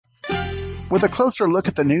with a closer look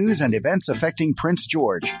at the news and events affecting Prince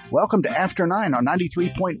George. Welcome to After 9 on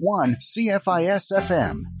 93.1 CFIS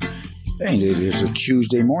FM. And it is a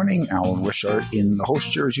Tuesday morning. Alan Wishart in the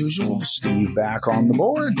host chair as usual. Steve back on the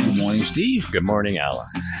board. Good morning, Steve. Good morning, Alan.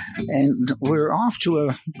 And we're off to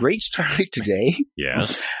a great start today.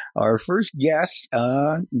 Yes. Our first guest,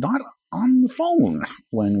 not on the phone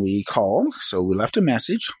when we called, so we left a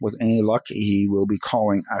message. With any luck, he will be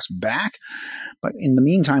calling us back. But in the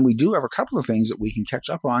meantime, we do have a couple of things that we can catch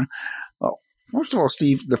up on. Well, first of all,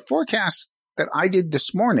 Steve, the forecast that I did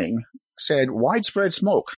this morning said widespread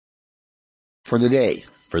smoke for the day.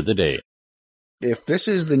 For the day. If this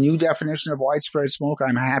is the new definition of widespread smoke,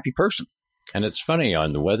 I'm a happy person. And it's funny,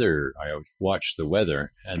 on the weather, I watched the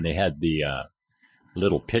weather, and they had the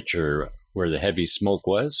little picture where the heavy smoke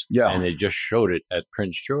was. Yeah. And they just showed it at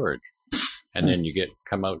Prince George. And then you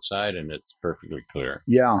come outside, and it's perfectly clear.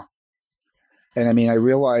 Yeah. And I mean, I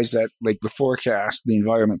realize that, like, the forecast, the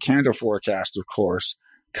Environment Canada forecast, of course,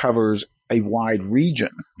 covers a wide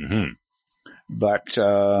region. Mm-hmm. But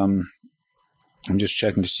I'm just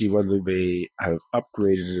checking to see whether they have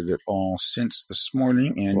upgraded it at all since this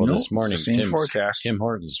morning. And well, no, this morning, it's the same forecast. Tim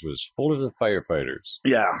Hortons was full of the firefighters.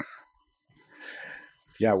 Yeah.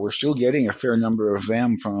 Yeah, we're still getting a fair number of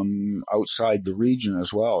them from outside the region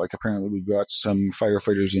as well. Like, apparently we've got some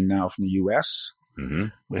firefighters in now from the U.S. Mm-hmm.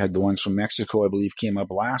 We had the ones from Mexico, I believe, came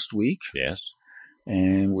up last week. Yes.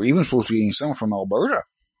 And we're even supposed to be getting some from Alberta.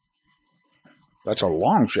 That's a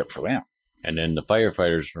long trip for them. And then the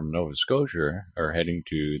firefighters from Nova Scotia are heading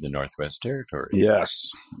to the Northwest Territories.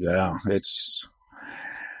 Yes. Yeah. It's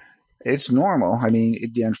normal. I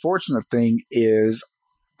mean, the unfortunate thing is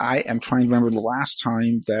I am trying to remember the last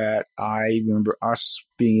time that I remember us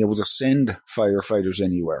being able to send firefighters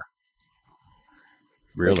anywhere.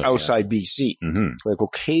 Really? Like outside BC. Mm-hmm. Like,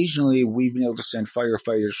 occasionally we've been able to send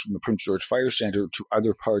firefighters from the Prince George Fire Centre to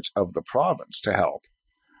other parts of the province to help.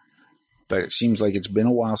 But it seems like it's been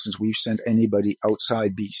a while since we've sent anybody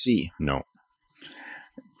outside BC. No.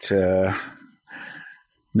 No.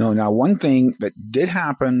 Now, one thing that did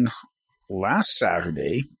happen last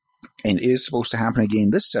Saturday and is supposed to happen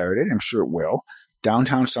again this Saturday, I'm sure it will,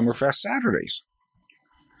 Downtown Summerfest Saturdays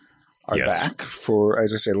are back for,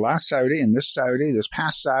 as I said, last Saturday and this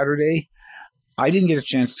past Saturday. I didn't get a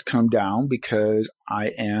chance to come down because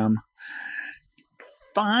I am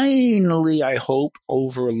finally, I hope,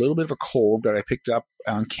 over a little bit of a cold that I picked up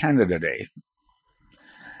on Canada Day.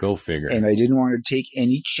 Go figure. And I didn't want to take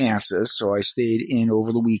any chances, so I stayed in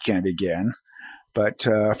over the weekend again. But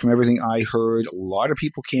from everything I heard, a lot of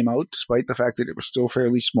people came out, despite the fact that it was still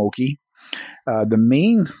fairly smoky. The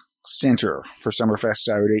main center for Summerfest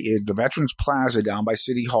Saturday is the Veterans Plaza down by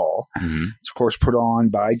City Hall. Mm-hmm. It's, of course, put on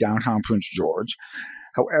by Downtown Prince George.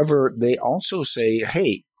 However, they also say,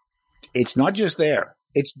 hey, it's not just there.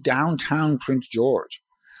 It's downtown Prince George.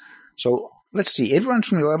 So let's see. It runs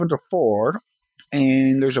from 11 to 4,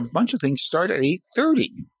 and there's a bunch of things start at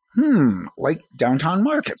 8:30. Like downtown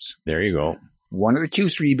markets. There you go. One at the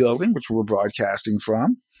Q3 building, which we're broadcasting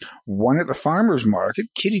from. One at the Farmers Market,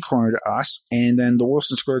 kitty corner to us, and then the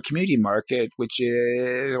Wilson Square Community Market, which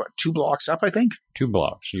is 2 blocks up, I think. 2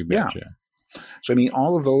 blocks, you betcha. Yeah. So, I mean,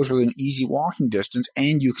 all of those are within easy walking distance,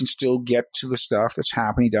 and you can still get to the stuff that's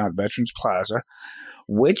happening down at Veterans Plaza,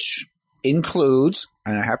 which includes,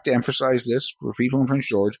 and I have to emphasize this for people in Prince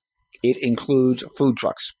George, it includes food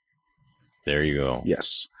trucks. There you go.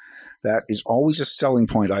 Yes. That is always a selling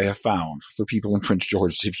point I have found for people in Prince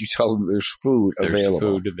George. If you tell them there's food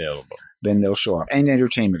available, then they'll show up. And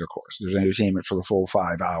entertainment, of course. There's entertainment for the full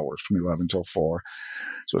 5 hours from 11 till 4.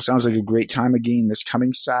 So it sounds like a great time again this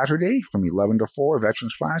coming Saturday from 11 to 4,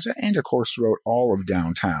 Veterans Plaza, and, of course, throughout all of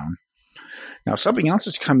downtown. Now, something else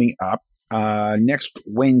is coming up next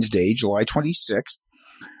Wednesday, July 26th.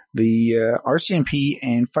 The RCMP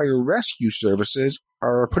and Fire Rescue Services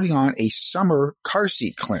are putting on a summer car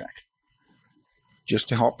seat clinic, just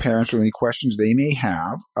to help parents with any questions they may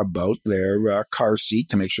have about their car seat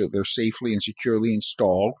to make sure that they're safely and securely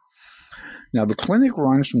installed. Now, the clinic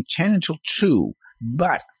runs from 10 until 2,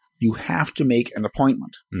 but you have to make an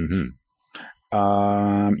appointment.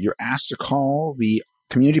 Mm-hmm. You're asked to call the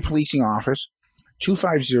Community Policing Office,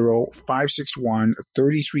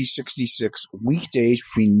 250-561-3366, weekdays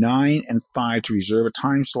between 9 and 5 to reserve a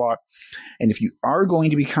time slot. And if you are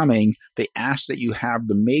going to be coming, they ask that you have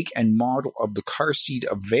the make and model of the car seat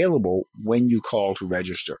available when you call to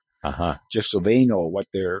register. Uh-huh. Just so they know what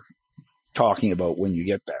they're talking about when you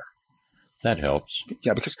get there. That helps.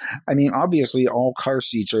 Yeah, because, I mean, obviously all car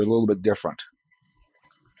seats are a little bit different.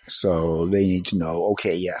 So they need to know,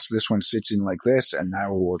 okay, yes, this one sits in like this, and that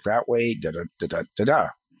will work that way, da-da-da-da-da-da.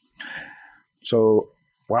 So,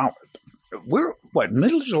 wow, we're,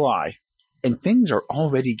 middle of July, and things are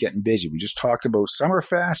already getting busy. We just talked about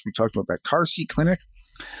Summerfest. We talked about that car seat clinic.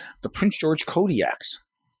 The Prince George Kodiaks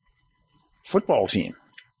football team.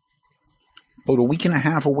 About a week and a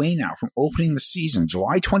half away now from opening the season.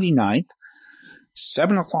 July 29th,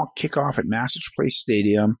 7 o'clock kickoff at Massage Place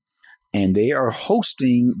Stadium. And they are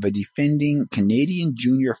hosting the defending Canadian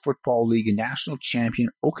Junior Football League national champion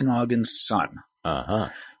Okanagan Sun.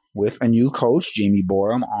 With a new coach, Jamie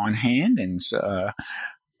Borum, on hand, and a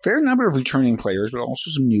fair number of returning players, but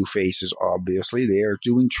also some new faces, obviously. They are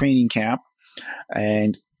doing training camp.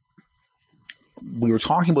 And we were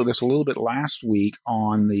talking about this a little bit last week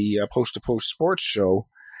on the Post to Post Sports show.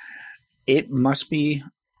 It must be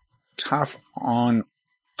tough on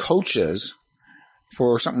coaches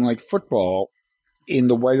for something like football in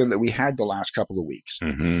the weather that we had the last couple of weeks.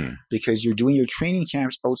 Because you're doing your training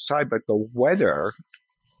camps outside, but the weather,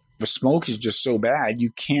 the smoke is just so bad,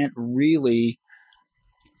 you can't really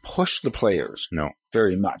push the players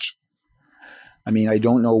very much. I mean, I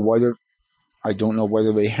don't know whether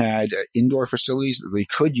they had indoor facilities that they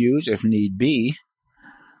could use if need be,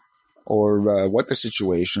 or what the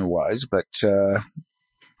situation was, but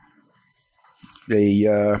they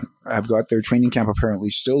have got their training camp apparently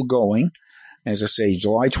still going. As I say,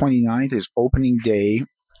 July 29th is opening day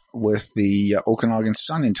with the Okanagan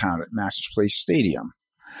Sun in town at Massage Place Stadium.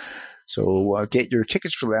 So get your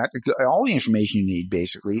tickets for that. All the information you need,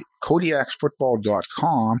 basically,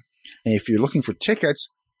 kodiaksfootball.com. And if you're looking for tickets,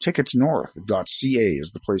 ticketsnorth.ca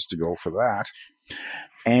is the place to go for that.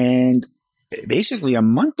 And basically a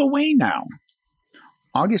month away now,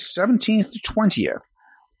 August 17th to 20th,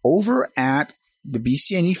 over at the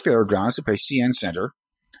BCNE Fairgrounds by CN Center,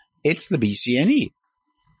 it's the BCNE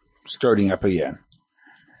starting up again.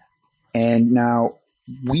 And now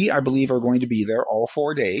I believe, are going to be there all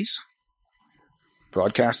 4 days,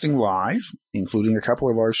 broadcasting live, including a couple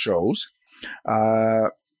of our shows.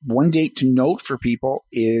 One date to note for people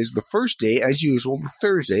is the first day, as usual, the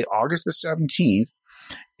Thursday, August the 17th,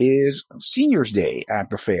 is Seniors Day at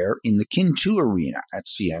the fair in the Kin2 Arena at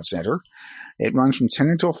CN Center. It runs from 10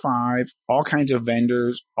 until 5, all kinds of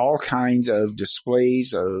vendors, all kinds of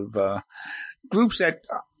displays of groups that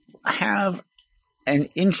have an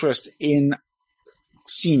interest in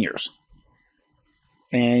seniors.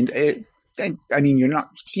 And you're not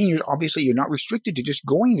seniors, obviously you're not restricted to just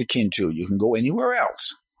going to Kin2. You can go anywhere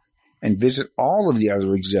else and visit all of the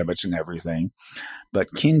other exhibits and everything. But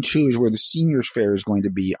Kin2 is where the Seniors Fair is going to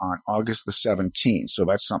be on August the 17th. So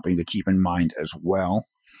that's something to keep in mind as well.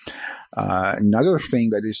 Another thing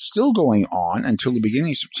that is still going on until the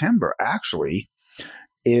beginning of September, actually,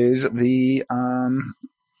 is the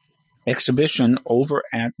exhibition over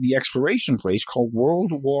at the Exploration Place called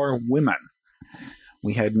World War Women.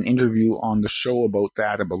 We had an interview on the show about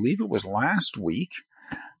that. I believe it was last week.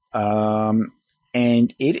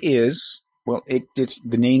 And it is, it's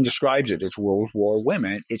the name describes it. It's World War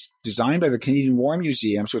Women. It's designed by the Canadian War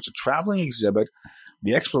Museum, so it's a traveling exhibit.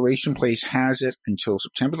 The Exploration Place has it until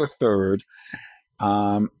September the 3rd.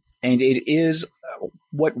 And it is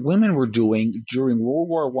what women were doing during World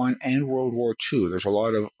War I and World War II. There's a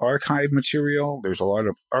lot of archive material. There's a lot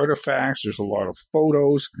of artifacts. There's a lot of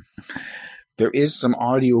photos. There is some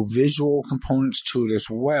audio-visual components to it as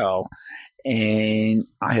well. And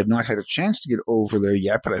I have not had a chance to get over there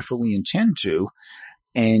yet, but I fully intend to,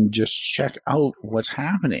 and just check out what's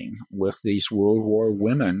happening with these World War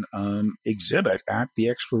Women exhibit at the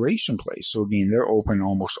Exploration Place. So again, they're open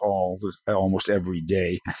almost every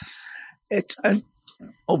day. That's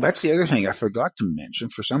the other thing I forgot to mention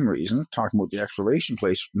for some reason. Talking about the Exploration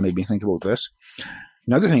Place made me think about this.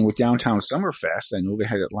 Another thing with Downtown Summerfest, I know they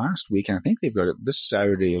had it last week, and I think they've got it this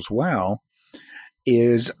Saturday as well,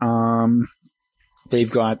 is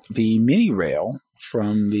they've got the mini rail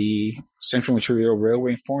from the Central Ontario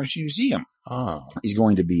Railway and Forest Museum is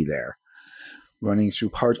going to be there, running through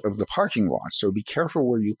part of the parking lot. So be careful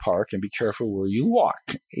where you park and be careful where you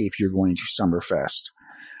walk if you're going to Summerfest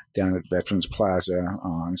down at Veterans Plaza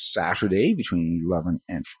on Saturday between 11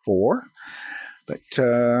 and 4. But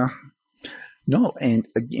no, and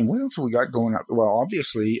again, what else have we got going up? Well,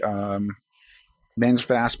 obviously, men's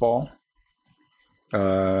fastball.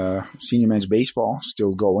 Senior men's baseball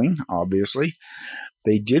still going, obviously.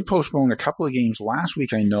 They did postpone a couple of games last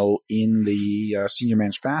week, I know, in the senior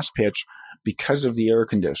men's fast pitch because of the air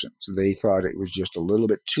conditions. They thought it was just a little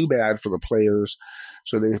bit too bad for the players,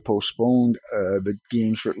 so they postponed the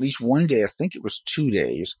games for at least one day. I think it was 2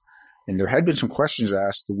 days. And there had been some questions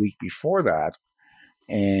asked the week before that,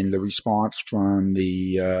 and the response from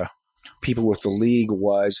the people with the league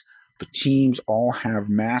was The teams all have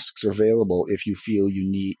masks available if you feel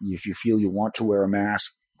you want to wear a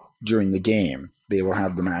mask during the game. They will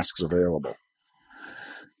have the masks available.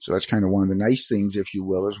 So that's kind of one of the nice things, if you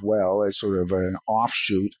will, as well as sort of an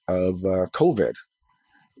offshoot of COVID,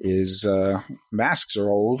 is masks are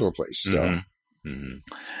all over the place still.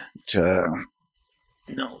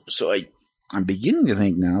 So I'm beginning to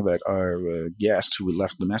think now that our guest who we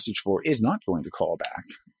left the message for is not going to call back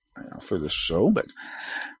for this show, but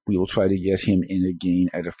we will try to get him in again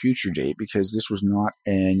at a future date, because this was not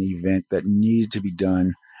an event that needed to be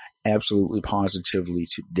done absolutely positively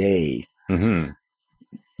today.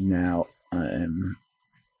 Now, I'm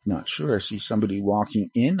not sure. I see somebody walking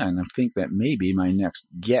in, and I think that may be my next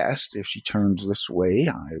guest. If she turns this way,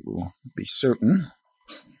 I will be certain.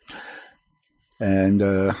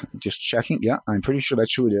 And just checking. Yeah, I'm pretty sure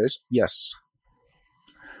that's who it is. Yes.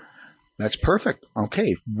 That's perfect.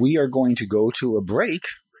 Okay, we are going to go to a break,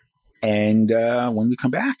 and when we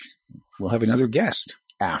come back, we'll have another guest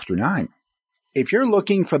after 9. If you're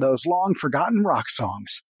looking for those long-forgotten rock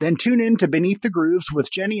songs, then tune in to Beneath the Grooves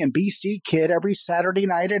with Jenny and BC Kid every Saturday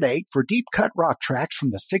night at 8 for deep-cut rock tracks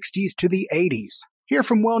from the 60s to the 80s. Hear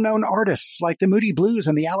from well-known artists like the Moody Blues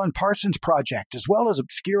and the Alan Parsons Project, as well as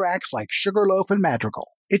obscure acts like Sugarloaf and Madrigal.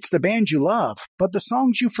 It's the band you love, but the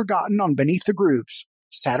songs you've forgotten on Beneath the Grooves.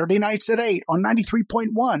 Saturday nights at 8 on 93.1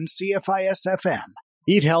 CFIS-FM.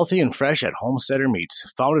 Eat healthy and fresh at Homesteader Meats.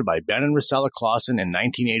 Founded by Ben and Rosella Clausen in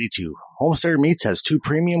 1982, Homesteader Meats has 2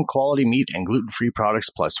 premium quality meat and gluten-free products,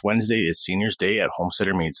 plus Wednesday is Seniors Day at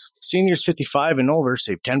Homesteader Meats. Seniors 55 and over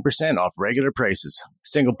save 10% off regular prices.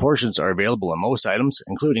 Single portions are available in most items,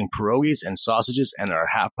 including pierogies and sausages, and there are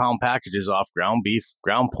half-pound packages off ground beef,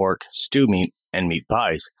 ground pork, stew meat, and meat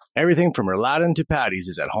pies. Everything from rouladen to patties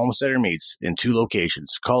is at Homesteader Meats in 2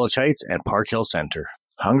 locations, College Heights and Park Hill Center.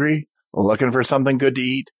 Hungry? Looking for something good to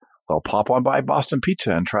eat? Well, pop on by Boston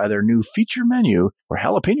Pizza and try their new feature menu, where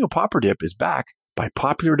jalapeno popper dip is back by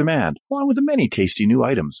popular demand, along with many tasty new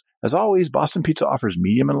items. As always, Boston Pizza offers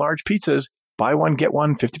medium and large pizzas. Buy one, get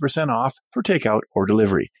one, 50% off for takeout or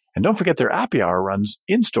delivery. And don't forget their happy hour runs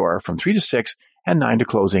in-store from 3 to 6 and 9 to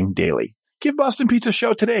closing daily. Give Boston Pizza a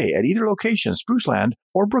shout today at either location, Spruceland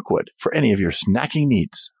or Brookwood, for any of your snacking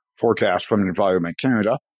needs. Forecast from Environment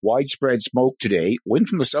Canada. Widespread smoke today. Wind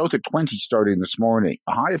from the south at 20 starting this morning.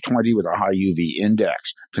 A high of 20 with a high UV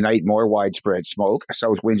index. Tonight, more widespread smoke.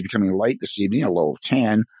 South winds becoming light this evening, a low of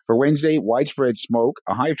 10. For Wednesday, widespread smoke.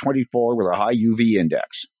 A high of 24 with a high UV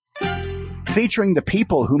index. Featuring the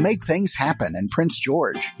people who make things happen in Prince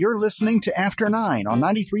George. You're listening to After 9 on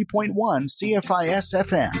 93.1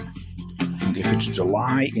 CFIS-FM. And if it's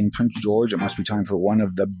July in Prince George, it must be time for one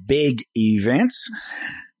of the big events.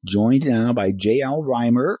 Joined now by JL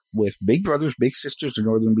Reimer with Big Brothers Big Sisters of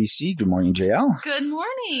Northern BC. Good morning, JL. Good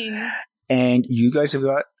morning. And you guys have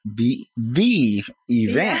got the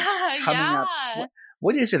event coming up.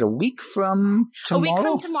 What is it, a week from tomorrow? A week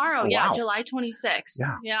from tomorrow, wow. July 26th.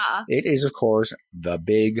 Yeah. It is, of course, the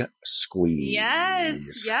Big Squeeze.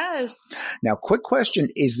 Yes. Now, quick question.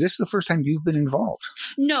 Is this the first time you've been involved?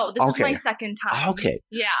 No, this is my second time. Okay.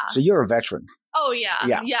 Yeah. So you're a veteran. Oh, yeah.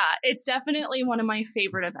 It's definitely one of my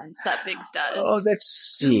favorite events that Biggs does. Oh, let's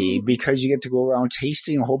see. Because you get to go around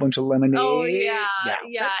tasting a whole bunch of lemonade. Oh, yeah.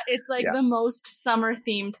 It's like the most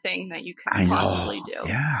summer-themed thing that you could possibly do.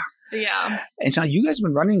 Yeah. And so you guys have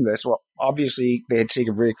been running this. Well, obviously, they had to take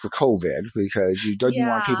a break for COVID because you didn't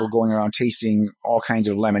want people going around tasting all kinds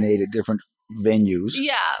of lemonade at different venues.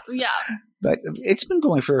 Yeah. But it's been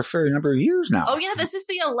going for a fair number of years now. Oh, yeah. This is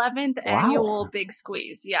the 11th annual Big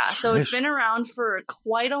Squeeze. Yeah. So it's been around for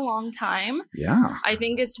quite a long time. Yeah. I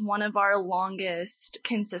think it's one of our longest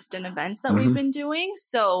consistent events that we've been doing.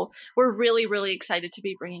 So we're really, really excited to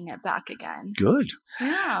be bringing it back again. Good.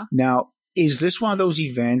 Yeah. Now, is this one of those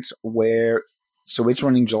events where, so it's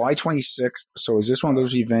running July 26th. So is this one of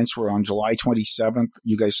those events where on July 27th,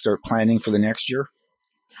 you guys start planning for the next year?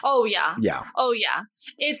 Oh, yeah. Yeah. Oh, yeah.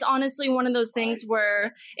 It's honestly one of those things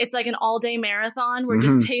where it's like an all-day marathon. We're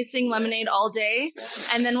just tasting lemonade all day.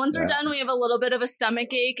 And then once we're done, we have a little bit of a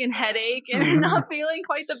stomach ache and headache and not feeling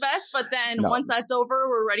quite the best. But then once that's over,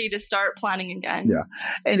 we're ready to start planning again. Yeah.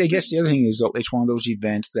 And I guess the other thing is, though, it's one of those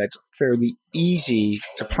events that's fairly easy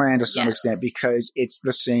to plan to some extent because it's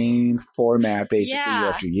the same format basically year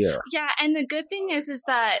after year. Yeah. And the good thing is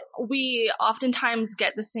that we oftentimes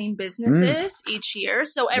get the same businesses each year.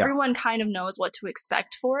 So everyone kind of knows what to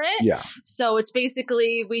expect for it. Yeah. So it's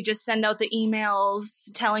basically, we just send out the emails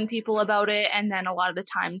telling people about it. And then a lot of the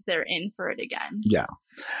times they're in for it again. Yeah.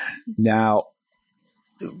 Now,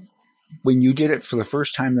 when you did it for the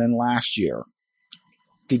first time then last year,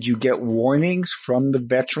 did you get warnings from the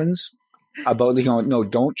veterans about, no,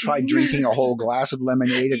 don't try drinking a whole glass of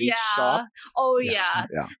lemonade at each stop? Oh, yeah.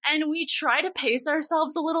 And we try to pace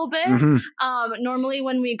ourselves a little bit. Normally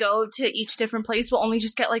when we go to each different place, we'll only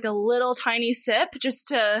just get like a little tiny sip just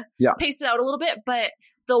to pace it out a little bit. But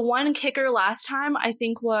the one kicker last time, I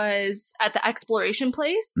think, was at the exploration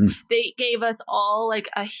place. They gave us all like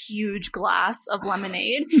a huge glass of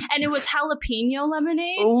lemonade, and it was jalapeno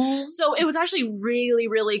lemonade. So it was actually really,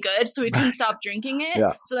 really good. So we couldn't stop drinking it.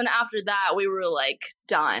 So then after that, we were like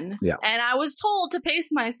done. And I was told to pace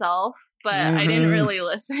myself, but I didn't really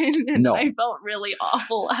listen, and I felt really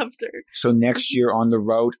awful after. So next year on the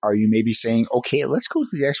route, are you maybe saying, okay, let's go to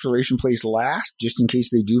the exploration place last, just in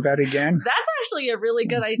case they do that again? That's actually a really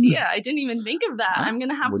good idea. I didn't even think of that. I'm going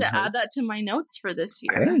to have to add that to my notes for this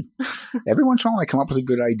year. Hey, every once in a while I come up with a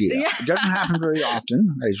good idea. It doesn't happen very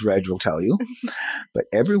often, as Reg will tell you, but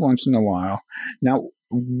every once in a while. Now,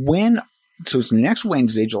 so it's next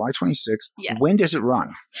Wednesday, July 26th. Yes. When does it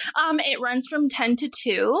run? It runs from 10 to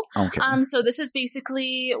 2. Okay. So this is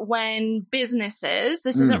basically when businesses,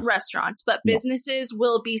 this isn't restaurants, but businesses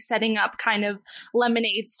will be setting up kind of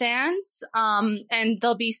lemonade stands. And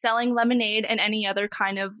they'll be selling lemonade and any other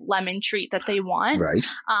kind of lemon treat that they want. Right.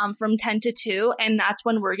 From 10 to 2. And that's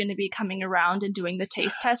when we're going to be coming around and doing the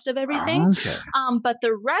taste test of everything. Okay. But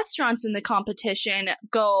the restaurants in the competition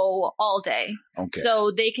go all day. Okay.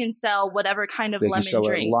 So they can sell whatever kind of lemon drink. They can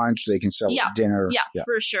sell at lunch, they can sell at dinner. Yeah,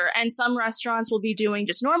 for sure. And some restaurants will be doing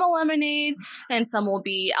just normal lemonade, and some will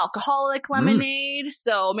be alcoholic lemonade.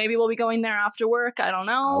 So maybe we'll be going there after work. I don't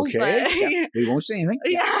know. Okay. But We won't say anything.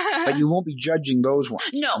 But you won't be judging those ones.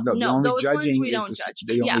 No, those ones we don't judge.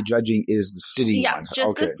 The only judging is the city ones. Yeah,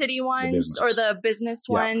 just the city ones or the business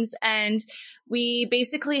ones. And we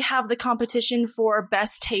basically have the competition for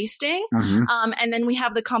best tasting. And then we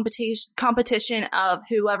have the competition of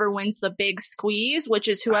whoever wins the big squeeze, which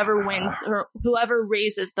is whoever wins or whoever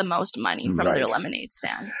raises the most money from their lemonade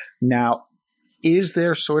stand. Now, is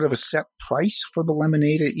there sort of a set price for the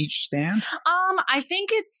lemonade at each stand? I think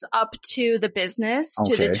it's up to the business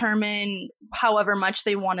to determine however much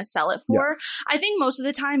they want to sell it for. I think most of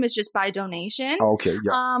the time it's just by donation. Okay.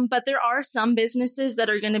 But there are some businesses that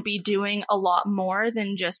are going to be doing a lot more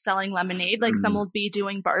than just selling lemonade. Like some will be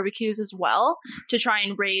doing barbecues as well to try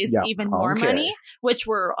and raise even more money, which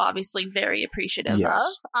we're obviously very appreciative of.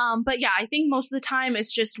 But I think most of the time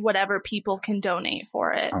it's just whatever people can donate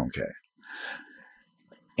for it. Okay.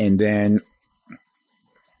 And then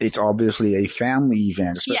it's obviously a family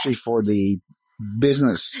event, especially for the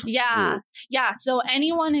business. Yeah. So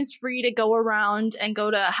anyone is free to go around and go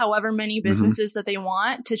to however many businesses that they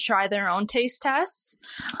want to try their own taste tests.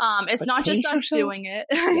 It's not just us doing it.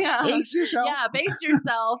 Pace yourself. Yeah, pace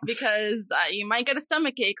yourself because you might get a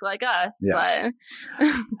stomach ache like us. But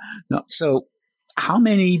no, so how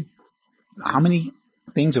many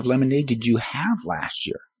things of lemonade did you have last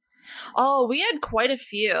year? Oh, we had quite a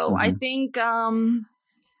few. I think,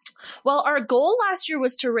 our goal last year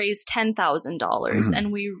was to raise $10,000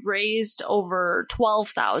 and we raised over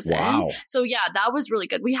 $12,000. Wow. So that was really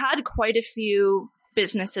good. We had quite a few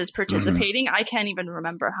businesses participating. I can't even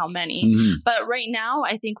remember how many, but right now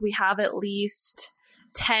I think we have at least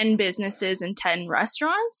 10 businesses and 10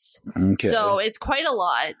 restaurants. Okay. So it's quite a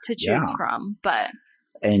lot to choose from, but.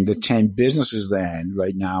 And the 10 businesses then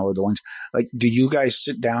right now are the ones, do you guys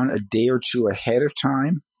sit down a day or two ahead of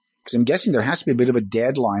time? Because I'm guessing there has to be a bit of a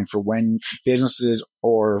deadline for when businesses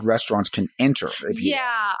or restaurants can enter.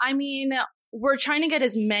 I mean, we're trying to get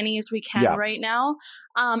as many as we can right now.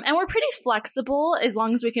 And we're pretty flexible as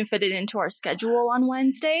long as we can fit it into our schedule on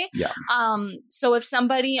Wednesday. So if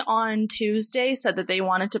somebody on Tuesday said that they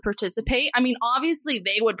wanted to participate, I mean, obviously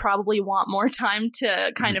they would probably want more time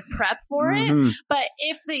to kind of prep for it. But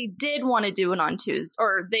if they did want to do it on Tuesday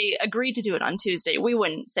or they agreed to do it on Tuesday, we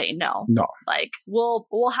wouldn't say no. No.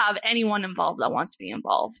 We'll have anyone involved that wants to be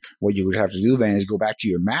involved. What you would have to do then is go back to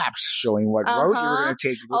your maps showing what road you're going to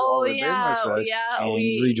take with all the businesses and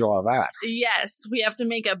redraw that. Yes, we have to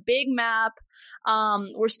make a big map.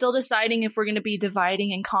 We're still deciding if we're going to be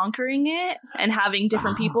dividing and conquering it and having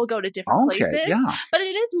different people go to different places. But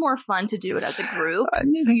it is more fun to do it as a group.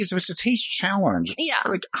 The thing is, if it's a taste challenge, Yeah.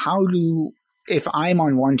 If I'm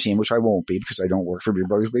on one team, which I won't be because I don't work for Big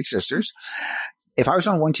Brothers Big Sisters, if I was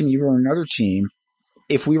on one team, you were on another team,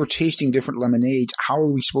 if we were tasting different lemonades, how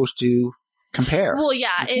are we supposed to compare. Well,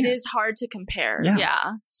 yeah, it is hard to compare.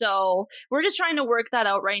 Yeah. So we're just trying to work that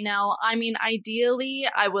out right now. I mean, ideally,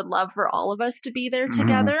 I would love for all of us to be there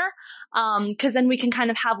together. Because then we can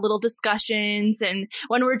kind of have little discussions, and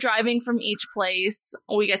when we're driving from each place,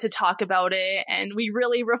 we get to talk about it, and we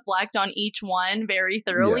really reflect on each one very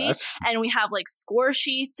thoroughly. And we have like score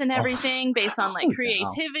sheets and everything based on like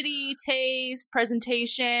creativity, taste,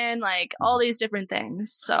 presentation, like all these different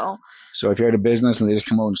things. So if you're at a business and they just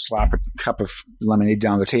come over and slap a cup of lemonade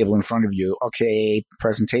down the table in front of you, okay,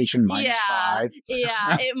 presentation -5.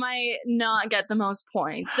 Yeah, it might not get the most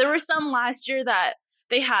points. There were some last year that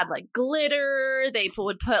they had like glitter. They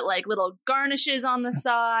would put like little garnishes on the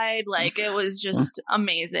side. Like it was just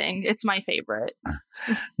amazing. It's my favorite.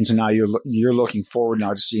 And so now you're looking forward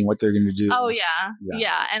now to seeing what they're going to do. Oh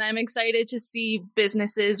yeah. And I'm excited to see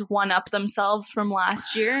businesses one up themselves from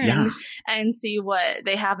last year and see what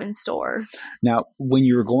they have in store. Now, when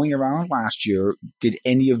you were going around last year, did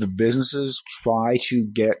any of the businesses try to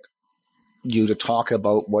get you to talk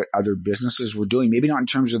about what other businesses were doing? Maybe not in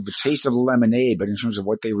terms of the taste of the lemonade, but in terms of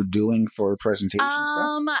what they were doing for presentation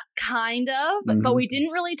stuff? Kind of, but we didn't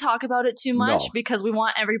really talk about it too much because we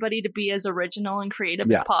want everybody to be as original and creative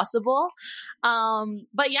as possible.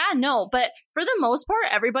 But for the most part,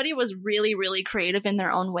 everybody was really, really creative in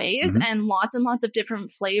their own ways and lots of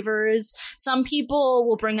different flavors. Some people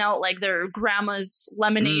will bring out like their grandma's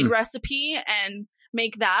lemonade recipe and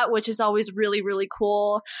make that, which is always really, really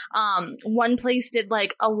cool. One place did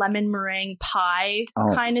like a lemon meringue pie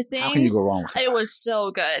kind of thing. How can you go wrong with that? It was so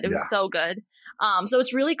good. It was so good. So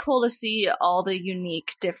it's really cool to see all the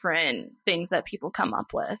unique different things that people come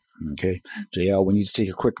up with. Okay. JL, we need to take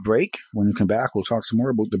a quick break. When we come back, we'll talk some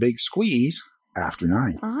more about the Big Squeeze after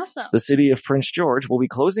 9. Awesome. The City of Prince George will be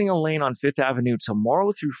closing a lane on 5th Avenue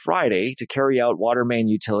tomorrow through Friday to carry out water main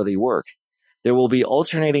utility work. There will be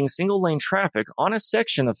alternating single-lane traffic on a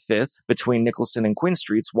section of 5th between Nicholson and Quinn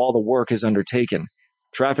Streets while the work is undertaken.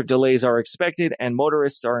 Traffic delays are expected, and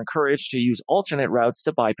motorists are encouraged to use alternate routes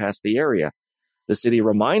to bypass the area. The city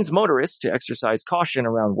reminds motorists to exercise caution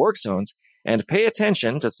around work zones and pay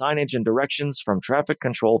attention to signage and directions from traffic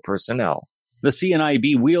control personnel. The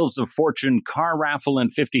CNIB Wheels of Fortune car raffle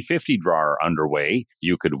and 50/50 draw are underway.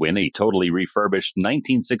 You could win a totally refurbished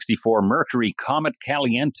 1964 Mercury Comet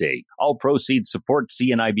Caliente. All proceeds support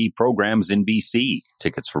CNIB programs in BC.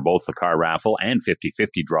 Tickets for both the car raffle and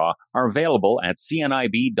 50/50 draw are available at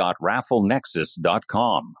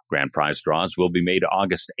cnib.rafflenexus.com. Grand prize draws will be made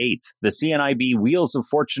August 8th. The CNIB Wheels of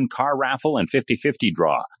Fortune car raffle and 50/50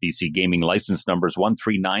 draw. BC Gaming license numbers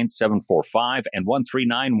 139745 and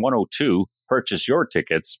 139102. Purchase your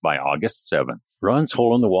tickets by August 7th. Ron's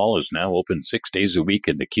Hole in the Wall is now open 6 days a week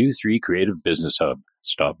in the Q3 Creative Business Hub.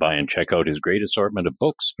 Stop by and check out his great assortment of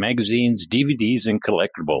books, magazines, DVDs, and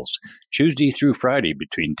collectibles. Tuesday through Friday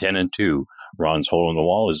between 10 and 2. Ron's Hole in the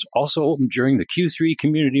Wall is also open during the Q3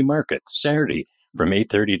 Community Market, Saturday from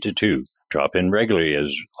 8:30 to 2. Drop in regularly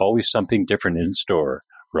as always something different in store.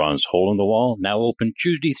 Ron's Hole in the Wall, now open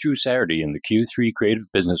Tuesday through Saturday in the Q3 Creative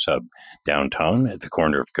Business Hub, downtown at the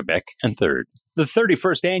corner of Quebec and 3rd. The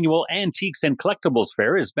 31st Annual Antiques and Collectibles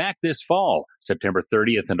Fair is back this fall. September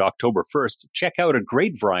 30th and October 1st, check out a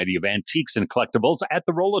great variety of antiques and collectibles at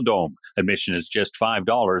the Rolodome. Admission is just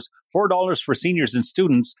 $5, $4 for seniors and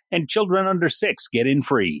students, and children under 6 get in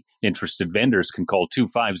free. Interested vendors can call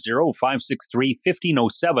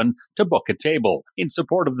 250-563-1507 to book a table. In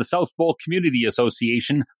support of the South Bowl Community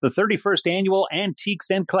Association, the 31st Annual Antiques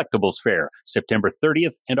and Collectibles Fair, September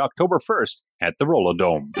 30th and October 1st at the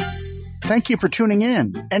Rolodome. Thank you for tuning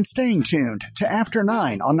in and staying tuned to After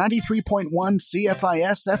 9 on 93.1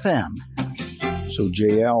 CFIS FM. So,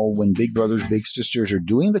 JL, when Big Brothers Big Sisters are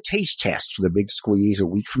doing the taste test for the Big Squeeze a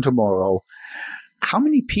week from tomorrow, how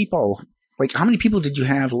many people did you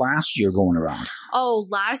have last year going around? Oh,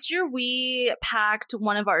 last year we packed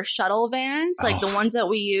one of our shuttle vans, like the ones that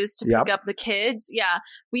we use to pick up the kids. Yeah,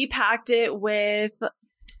 we packed it with,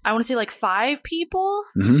 I want to say like 5 people.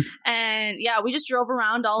 And yeah, we just drove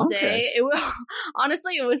around all day.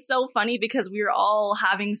 Honestly, it was so funny because we were all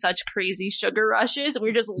having such crazy sugar rushes. We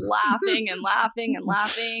were just laughing and laughing and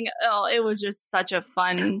laughing. Oh, it was just such a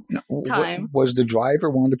fun time. Was the driver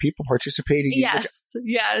one of the people participating? Yes.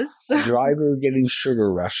 The driver getting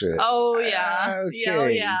sugar rushes. Oh, yeah.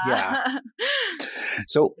 Okay. Yeah.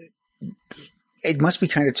 So it must be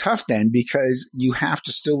kind of tough then, because you have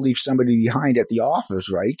to still leave somebody behind at the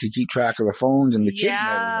office, right, to keep track of the phones and the kids and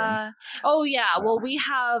everything. Oh, yeah. Well, we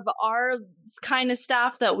have our kind of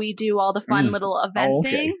staff that we do all the fun little event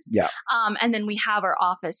things. Yeah. And then we have our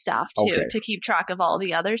office staff, too, to keep track of all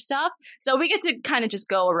the other stuff. So we get to kind of just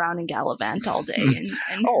go around and gallivant all day.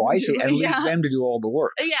 And I see. And leave them to do all the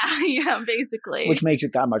work. Yeah, basically. Which makes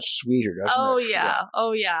it that much sweeter, doesn't it?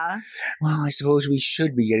 Oh, yeah. Well, I suppose we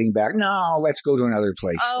should be getting back. No, let's go to another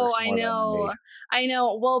place. Oh, I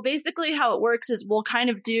know. Well, basically how it works is we'll kind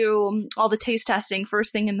of do all the taste testing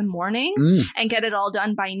first thing in the morning and get it all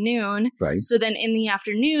done by noon. Right. So then in the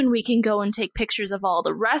afternoon, we can go and take pictures of all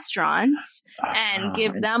the restaurants and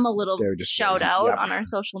give them a little shout out on our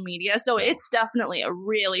social media. So it's definitely a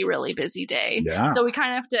really, really busy day. Yeah. So we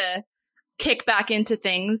kind of have to kick back into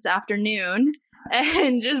things afternoon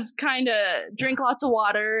and just kind of drink lots of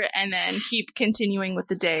water and then keep continuing with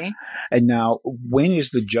the day. And now, when is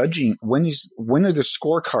the judging? When are the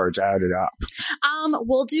scorecards added up?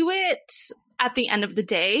 We'll do it at the end of the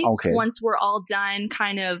day. Okay. Once we're all done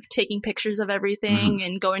kind of taking pictures of everything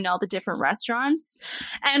and going to all the different restaurants.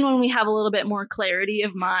 And when we have a little bit more clarity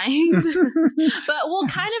of mind. But we'll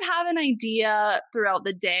kind of have an idea throughout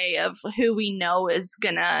the day of who we know is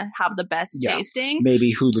going to have the best tasting.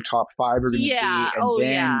 Maybe who the top 5 are going to be. And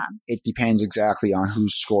then it depends exactly on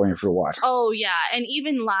who's scoring for what. Oh, yeah. And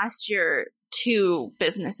even last year, 2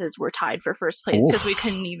 businesses were tied for first place because we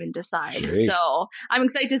couldn't even decide. Gee. So I'm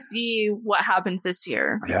excited to see what happens this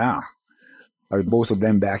year. Yeah. Are both of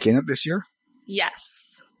them back in it this year?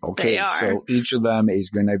 Yes. Okay, they are. So each of them is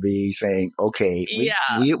going to be saying, okay,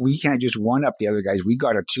 we can't just one up the other guys. We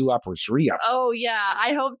got a 2 up or 3 up. Oh, yeah.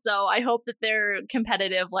 I hope so. I hope that they're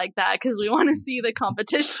competitive like that because we want to see the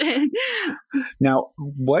competition. Now,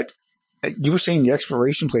 what you were saying, the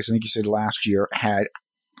exploration place, I think you said last year, had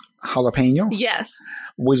jalapeno? Yes.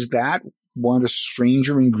 Was that one of the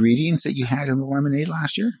stranger ingredients that you had in the lemonade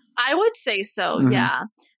last year? I would say so, yeah.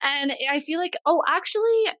 And I feel like,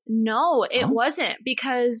 actually, no, it wasn't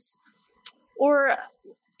because, or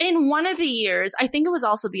in one of the years, I think it was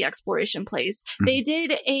also the exploration place, they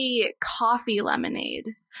did a coffee lemonade.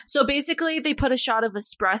 So basically, they put a shot of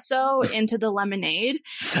espresso into the lemonade,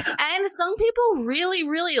 and some people really,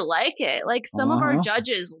 really like it. Like some of our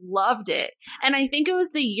judges loved it. And I think it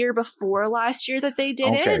was the year before last year that they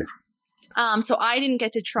did it. So I didn't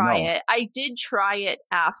get to try it. I did try it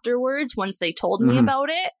afterwards once they told me about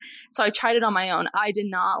it. So I tried it on my own. I did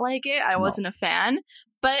not like it. I wasn't a fan,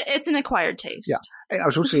 but it's an acquired taste. Yeah. And I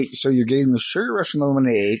was going to say, so you're getting the Sugar Rush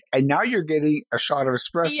lemonade, and now you're getting a shot of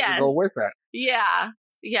espresso to go with it. Yeah.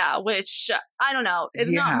 Yeah. Which I don't know.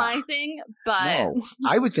 It's not my thing, but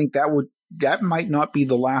I would think that might not be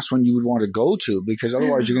the last one you would want to go to, because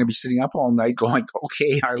otherwise you're going to be sitting up all night going,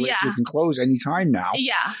 okay, you can close anytime now.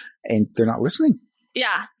 Yeah. And they're not listening.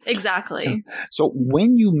 Yeah, exactly. So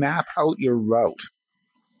when you map out your route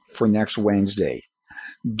for next Wednesday,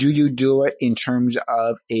 do you do it in terms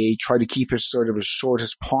of try to keep it sort of as short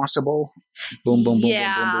as possible? Boom, boom, boom, boom,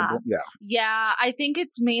 boom, boom, boom. Yeah. Yeah, I think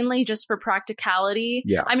it's mainly just for practicality.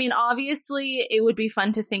 Yeah. I mean, obviously, it would be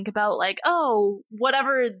fun to think about like,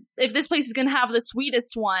 whatever, if this place is going to have the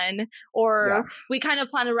sweetest one, or we kind of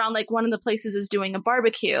plan around like one of the places is doing a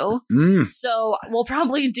barbecue. So we'll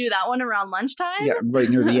probably do that one around lunchtime. Yeah, right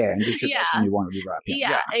near the end, because that's when you want to be wrapping.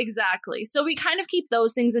 Yeah, exactly. So we kind of keep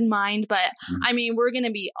those things in mind, but I mean, we're going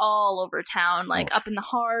to be all over town, like up in the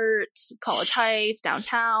heart, College Heights,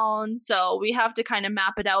 downtown. So we have to kind of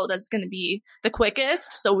map it out. That's going to be the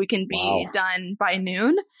quickest, so we can be done by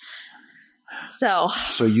noon. So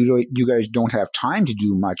you guys don't have time to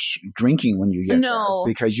do much drinking when you get there,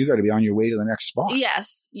 because you got to be on your way to the next spot.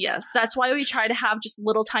 Yes. That's why we try to have just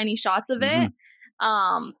little tiny shots of it.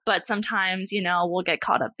 But sometimes, we'll get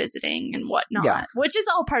caught up visiting and whatnot, which is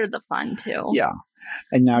all part of the fun too. Yeah.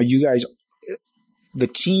 And now you guys, the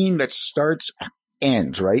team that starts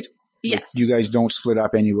ends, right? Yes. You guys don't split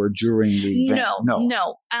up anywhere during the event?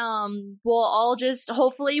 No.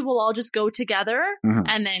 Hopefully we'll all just go together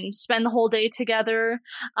and then spend the whole day together.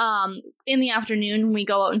 In the afternoon, we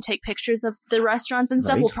go out and take pictures of the restaurants and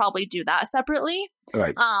stuff. We'll probably do that separately.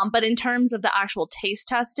 Right. But in terms of the actual taste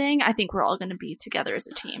testing, I think we're all going to be together as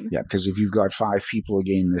a team. Yeah, because if you've got 5 people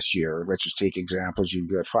again this year, let's just take examples. You've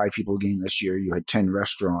got 5 people again this year. You had 10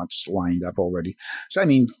 restaurants lined up already. So, I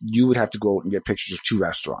mean, you would have to go out and get pictures of 2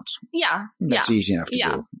 restaurants. Yeah. That's easy enough to do.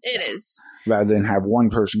 Yeah, it is. Rather than have one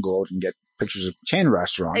person go out and get pictures of 10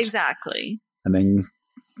 restaurants. Exactly. And then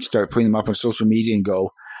start putting them up on social media and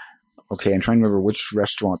go, Okay, I'm trying to remember which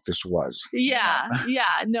restaurant this was. Yeah,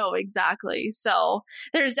 no, exactly. So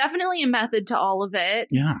there's definitely a method to all of it.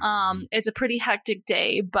 Yeah. It's a pretty hectic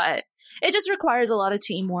day, but it just requires a lot of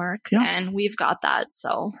teamwork, and we've got that.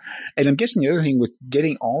 So, and I'm guessing the other thing with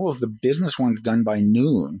getting all of the business ones done by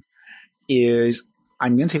noon is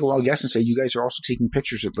I'm going to take a wild guess and say you guys are also taking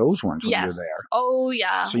pictures of those ones when you're there. Oh,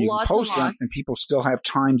 yeah. So you can post them, and people still have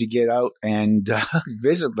time to get out and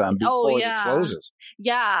visit them before it closes.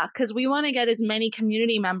 Yeah, because we want to get as many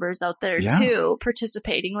community members out there, too,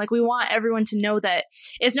 participating. Like, we want everyone to know that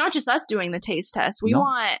it's not just us doing the taste test. We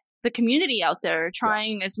want the community out there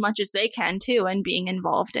trying as much as they can, too, and being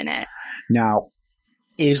involved in it. Now,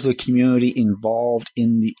 is the community involved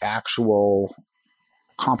in the actual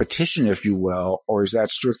competition, if you will, or is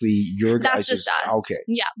that strictly your guys'? That's just us. Okay.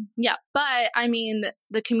 Yeah. But I mean,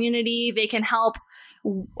 the community, they can help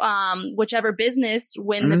whichever business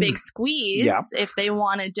win the big squeeze if they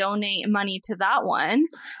want to donate money to that one.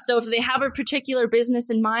 So if they have a particular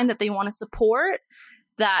business in mind that they want to support,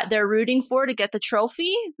 that they're rooting for to get the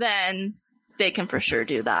trophy, then they can for sure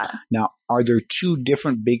do that. Now, are there two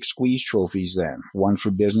different big squeeze trophies then? One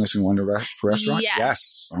for business and one for restaurant?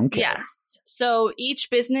 Yes. Okay. Yes. So each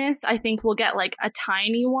business, I think, will get like a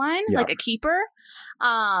tiny one, like a keeper.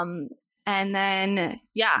 And then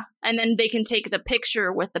they can take the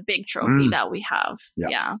picture with the big trophy that we have.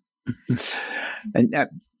 Yeah. And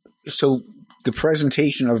so the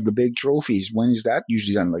presentation of the big trophies, when is that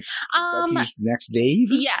usually done? Like the next day?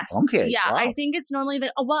 Even? Yes. Okay. Yeah. Wow. I think it's normally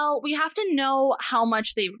we have to know how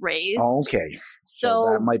much they've raised. Okay.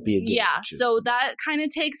 So that might be a game. Yeah. So that kind of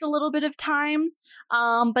takes a little bit of time.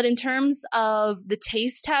 But in terms of the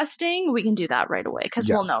taste testing, we can do that right away because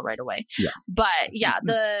we'll know right away. Yeah. But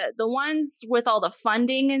the ones with all the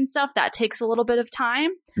funding and stuff, that takes a little bit of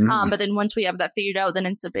time. But then once we have that figured out, then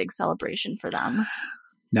it's a big celebration for them.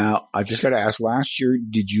 Now, I've just got to ask, last year,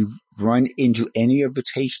 did you run into any of the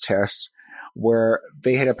taste tests where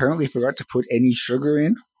they had apparently forgot to put any sugar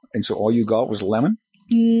in, and so all you got was lemon?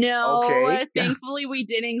 No, thankfully we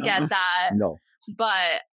didn't get that. No.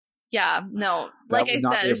 But, no. Like I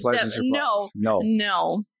said,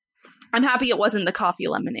 no. I'm happy it wasn't the coffee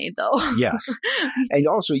lemonade, though. Yes. And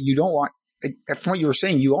also, you don't want, from what you were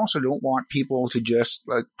saying, you also don't want people to just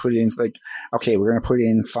put in, okay, we're going to put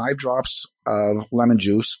in 5 drops of lemon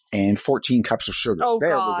juice and 14 cups of sugar. Oh,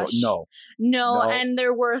 there gosh. We go. No, and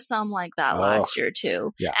there were some like that last year,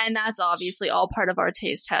 too. Yeah. And that's obviously all part of our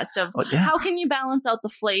taste test of how can you balance out the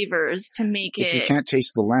flavors to make it... You can't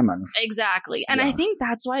taste the lemon. Exactly. And I think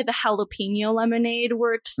that's why the jalapeno lemonade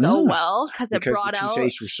worked so well, because it brought out... the two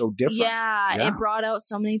tastes were so different. Yeah, it brought out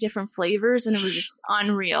so many different flavors, and it was just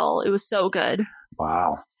unreal. It was so good.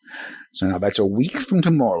 Wow. So now that's a week from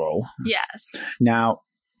tomorrow. Yes. Now,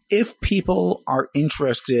 if people are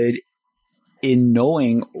interested in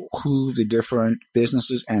knowing who the different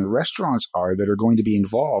businesses and restaurants are that are going to be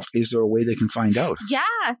involved, is there a way they can find out?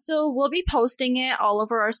 Yeah, so we'll be posting it all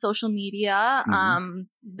over our social media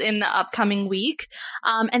in the upcoming week.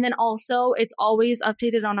 And then also it's always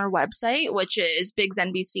updated on our website, which is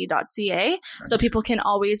bigsnbc.ca. So people can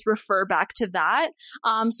always refer back to that.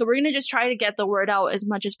 So we're going to just try to get the word out as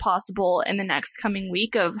much as possible in the next coming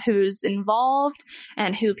week of who's involved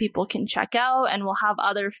and who people can check out. And we'll have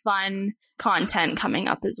other fun content coming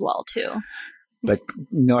up as well, too. But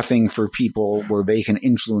nothing for people where they can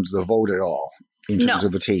influence the vote at all in terms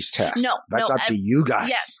of the taste test. No. That's up to you guys.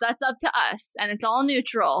 Yes, that's up to us. And it's all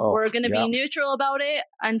neutral. We're going to be neutral about it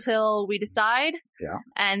until we decide. Yeah.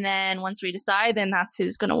 And then once we decide, then that's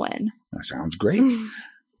who's going to win. That sounds great.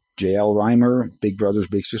 JL Reimer, Big Brothers,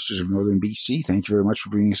 Big Sisters of Northern BC. Thank you very much for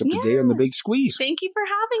bringing us up to date on the Big Squeeze. Thank you for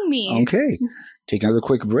having me. Okay. Take another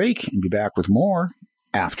quick break and be back with more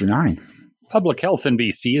after 9. Public Health in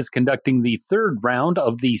BC is conducting the 3rd round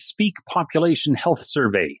of the Speak Population Health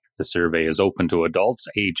Survey. The survey is open to adults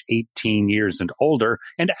age 18 years and older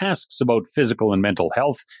and asks about physical and mental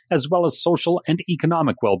health, as well as social and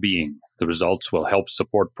economic well-being. The results will help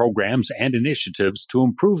support programs and initiatives to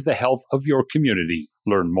improve the health of your community.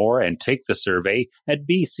 Learn more and take the survey at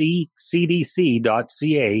bccdc.ca/Speak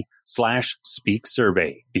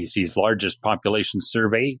Survey. BC's largest population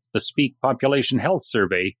survey, the Speak Population Health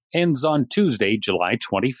Survey, ends on Tuesday, July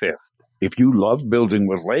 25th. If you love building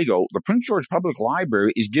with Lego, the Prince George Public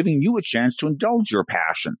Library is giving you a chance to indulge your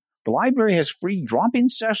passion. The library has free drop-in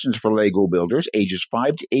sessions for Lego builders ages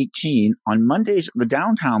 5 to 18 on Mondays at the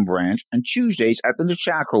downtown branch and Tuesdays at the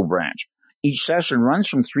Nechako branch. Each session runs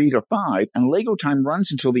from 3 to 5, and Lego time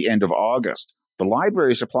runs until the end of August. The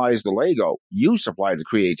library supplies the Lego. You supply the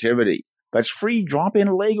creativity. That's free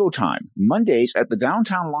drop-in Lego time, Mondays at the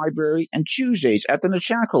Downtown Library and Tuesdays at the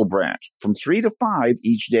Nechako branch, from 3 to 5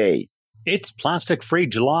 each day. It's Plastic-Free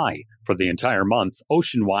July. For the entire month,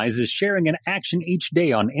 OceanWise is sharing an action each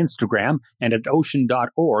day on Instagram and at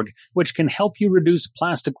ocean.org, which can help you reduce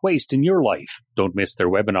plastic waste in your life. Don't miss their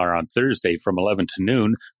webinar on Thursday from 11 to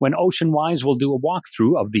noon, when OceanWise will do a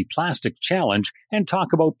walkthrough of the Plastic Challenge and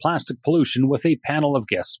talk about plastic pollution with a panel of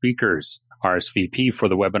guest speakers. RSVP for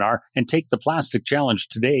the webinar and take the Plastic Challenge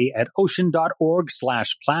today at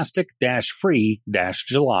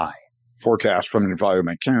ocean.org/plastic-free-July. Forecast from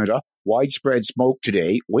Environment Canada. Widespread smoke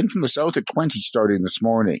today. Wind from the south at 20 starting this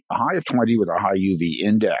morning. A high of 20 with a high UV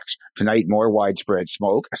index. Tonight, more widespread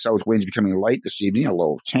smoke. South winds becoming light this evening, a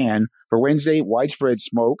low of 10. For Wednesday, widespread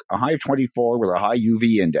smoke. A high of 24 with a high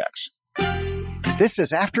UV index. This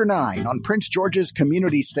is After 9 on Prince George's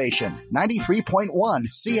Community Station, 93.1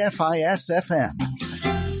 CFIS FM.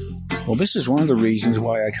 Well, this is one of the reasons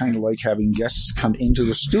why I kind of like having guests come into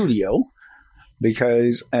the studio,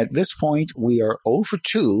 because at this point we are 0 for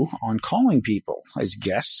 2 on calling people as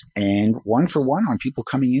guests and 1 for 1 on people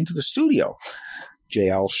coming into the studio.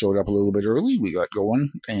 JL showed up a little bit early. We got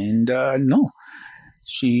going, and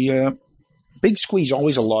Big Squeeze,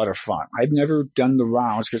 always a lot of fun. I've never done the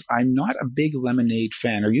rounds because I'm not a big lemonade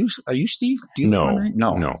fan. Are you, Steve? Do you No.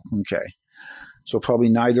 No. Okay. So probably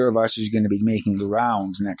neither of us is going to be making the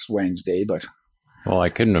rounds next Wednesday, but... Well, I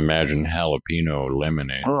couldn't imagine jalapeno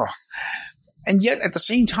lemonade. Oh. And yet, at the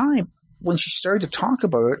same time, when she started to talk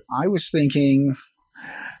about it, I was thinking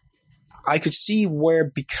I could see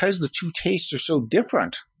where, because the two tastes are so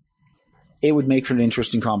different, it would make for an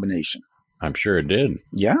interesting combination. I'm sure it did.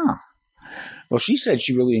 Yeah. Well, she said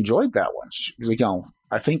she really enjoyed that one. She was like,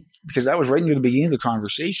 I think, because that was right near the beginning of the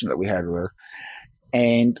conversation that we had with her.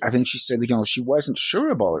 And I think she said, she wasn't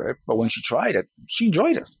sure about it, but when she tried it, she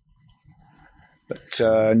enjoyed it. But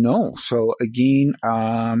no. So again,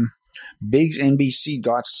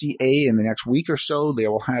 bigsnbc.ca in the next week or so, they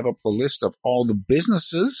will have up the list of all the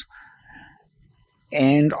businesses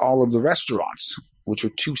and all of the restaurants, which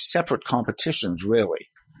are two separate competitions, really.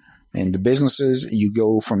 And the businesses, you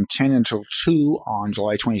go from 10 until 2 on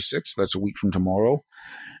July 26th. That's a week from tomorrow.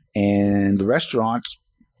 And the restaurants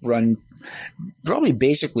run probably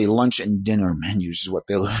basically lunch and dinner menus is what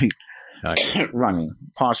they'll be running,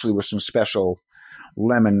 possibly with some special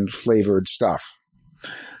lemon-flavored stuff.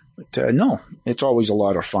 But no, it's always a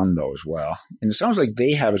lot of fun, though, as well. And it sounds like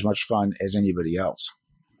they have as much fun as anybody else,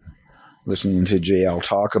 listening to JL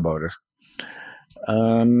talk about it.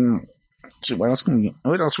 So what else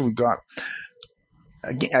have we got?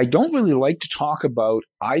 Again, I don't really like to talk about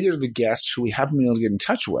either of the guests who we haven't been able to get in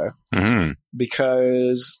touch with,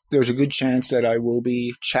 because there's a good chance that I will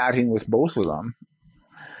be chatting with both of them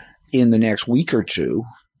in the next week or two.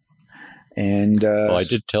 And well, I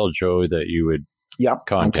did tell Joe that you would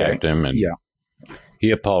contact him, and he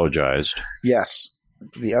apologized. Yes.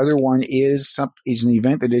 The other one is an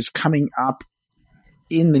event that is coming up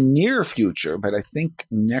in the near future, but I think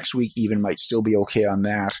next week even might still be okay on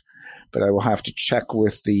that. But I will have to check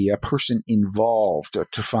with the person involved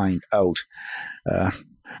to find out.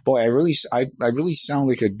 Boy, I really sound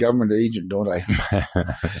like a government agent, don't I?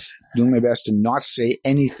 Doing my best to not say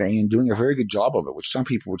anything and doing a very good job of it, which some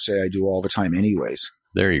people would say I do all the time anyways.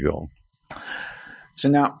 There you go. So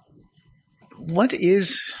now,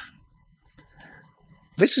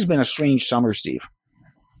 this has been a strange summer, Steve.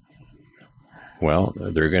 Well,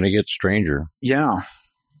 they're going to get stranger. Yeah.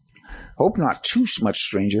 Hope not too much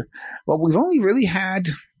stranger. Well, we've only really had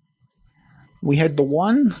the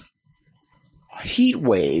one heat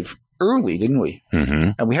wave early, didn't we?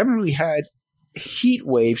 Mm-hmm. And we haven't really had heat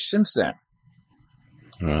waves since then.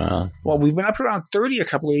 Well, we've been up around 30 a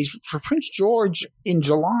couple of days. For Prince George in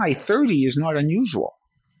July, 30 is not unusual.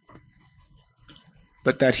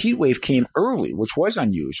 But that heat wave came early, which was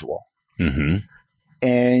unusual. Mm-hmm.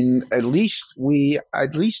 And at least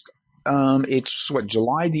it's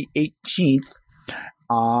July the 18th.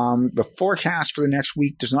 The forecast for the next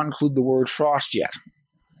week does not include the word frost yet.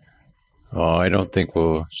 Oh, I don't think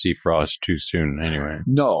we'll see frost too soon anyway.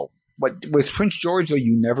 No. But with Prince George, though,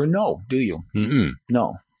 you never know, do you? Mm-mm.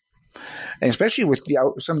 No. And especially with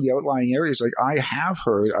some of the outlying areas, like I have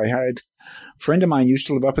heard, I had a friend of mine used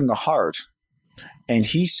to live up in the Heart, and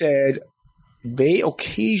he said they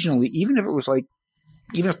occasionally, even if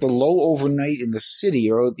the low overnight in the city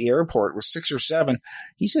or at the airport was 6 or 7,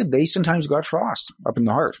 he said they sometimes got frost up in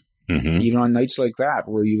the Heart, even on nights like that,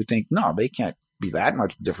 where you would think, no, they can't be that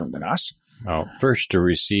much different than us. Oh, first to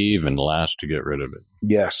receive and last to get rid of it.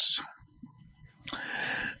 Yes.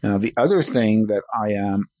 Now, the other thing that I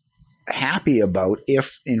am happy about,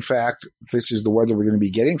 if in fact this is the weather we're going to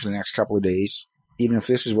be getting for the next couple of days, even if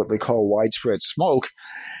this is what they call widespread smoke,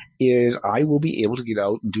 is I will be able to get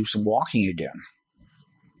out and do some walking again.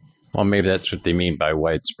 Well, maybe that's what they mean by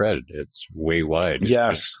widespread. It's way wide.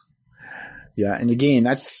 Yes. Yeah, and again,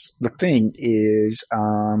 that's the thing is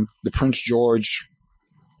the Prince George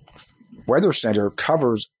Weather Center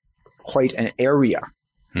covers quite an area.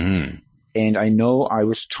 Mm-hmm. And I know I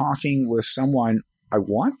was talking with someone, I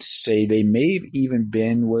want to say they may have even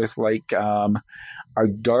been with like a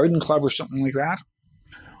garden club or something like that,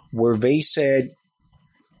 where they said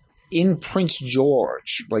in Prince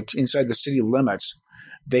George, like inside the city limits,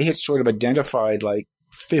 they had sort of identified like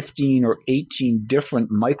 15 or 18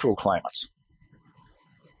 different microclimates,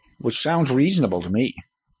 which sounds reasonable to me.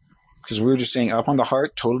 Because we were just saying up on the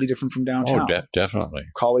Heart, totally different from downtown. Oh, definitely.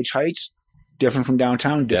 College Heights, different from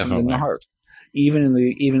downtown, different than the Heart. Even in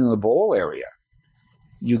the Bowl area,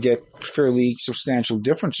 you get fairly substantial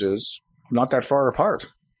differences, not that far apart.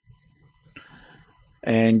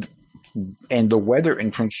 And the weather in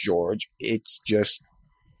Prince George, it's just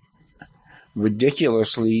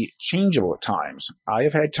ridiculously changeable at times. I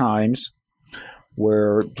have had times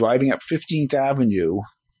where driving up 15th Avenue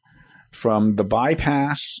from the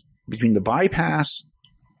bypass, between the bypass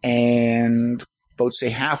and about, say,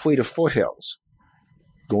 halfway to Foothills,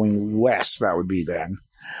 going west, that would be then.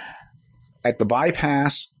 At the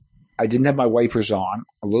bypass, I didn't have my wipers on.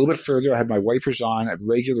 A little bit further, I had my wipers on at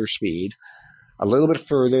regular speed. A little bit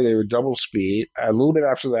further, they were double speed. A little bit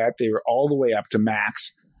after that, they were all the way up to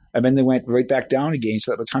max. And then they went right back down again.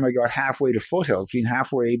 So that by the time I got halfway to Foothills, between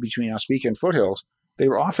Oswego and Foothills, they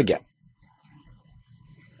were off again.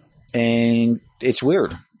 And it's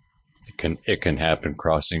weird. It can happen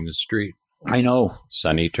crossing the street. I know.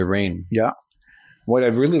 Sunny to rain. Yeah. What I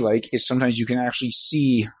really like is sometimes you can actually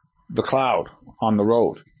see the cloud on the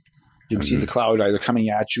road. You can see the cloud either coming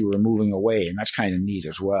at you or moving away, and that's kind of neat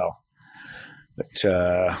as well.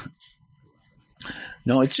 But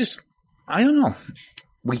no, it's just, I don't know.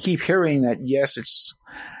 We keep hearing that, yes, it's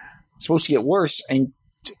supposed to get worse, and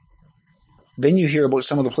then you hear about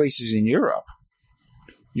some of the places in Europe.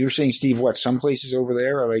 You were saying, Steve, what, some places over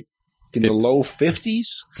there are like in the low 50s?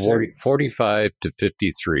 45 to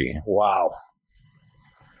 53. Wow.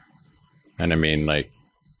 And I mean, like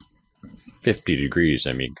 50 degrees.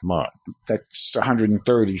 I mean, come on. That's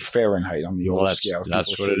 130 Fahrenheit on the old scale.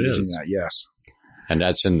 That's what it is. That, yes. And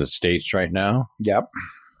that's in the States right now? Yep.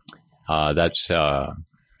 That's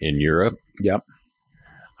in Europe. Yep.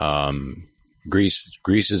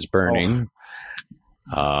 Greece is burning.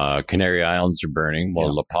 Canary Islands are burning.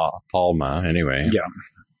 Well, La Palma, anyway. Yeah.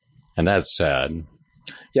 And that's sad.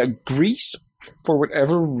 Yeah, Greece, for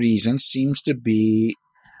whatever reason, seems to be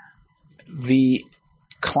the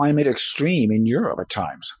climate extreme in Europe at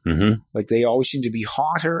times. Mm-hmm. Like they always seem to be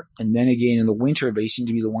hotter, and then again in the winter, they seem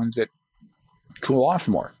to be the ones that cool off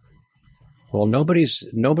more. Well, nobody's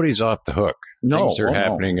off the hook. No, things are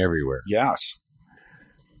happening everywhere. Yes.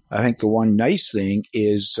 I think the one nice thing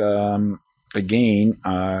is, again,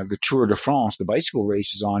 the Tour de France, the bicycle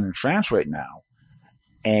race is on in France right now.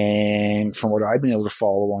 And from what I've been able to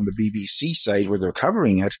follow on the BBC site where they're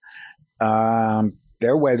covering it,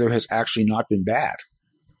 their weather has actually not been bad.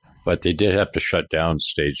 But they did have to shut down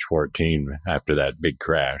stage 14 after that big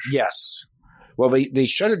crash. Yes. Well, they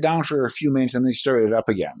shut it down for a few minutes and they started it up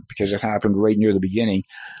again because it happened right near the beginning.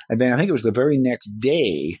 And then I think it was the very next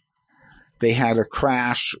day they had a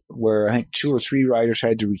crash where I think 2 or 3 riders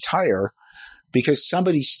had to retire because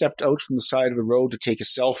somebody stepped out from the side of the road to take a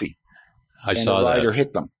selfie. I saw that. And a rider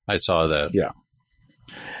hit them. I saw that. Yeah.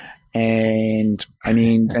 And I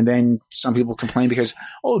mean, and then some people complain because,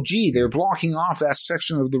 oh, gee, they're blocking off that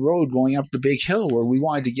section of the road going up the big hill where we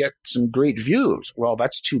wanted to get some great views. Well,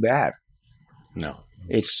 that's too bad. No.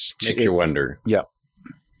 It's makes you wonder. Yeah.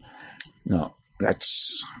 No,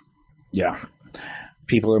 that's, yeah.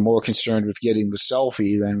 People are more concerned with getting the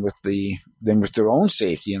selfie than with their own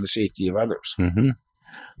safety and the safety of others. Mm-hmm.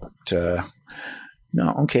 But,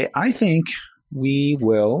 no, okay. I think we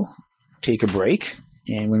will take a break.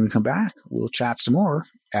 And when we come back, we'll chat some more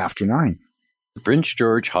after 9. The Prince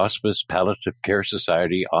George Hospice Palliative Care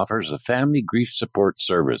Society offers a family grief support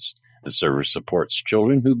service. The service supports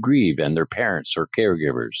children who grieve and their parents or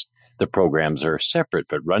caregivers. The programs are separate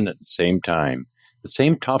but run at the same time. The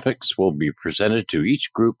same topics will be presented to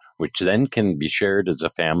each group, which then can be shared as a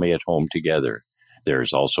family at home together. There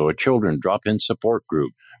is also a children drop-in support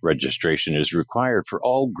group. Registration is required for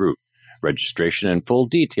all groups. Registration and full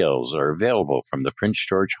details are available from the Prince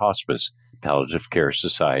George Hospice Palliative Care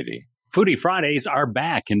Society. Foodie Fridays are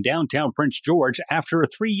back in downtown Prince George after a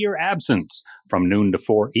 3-year absence. From noon to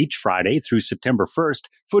 4 each Friday through September 1st,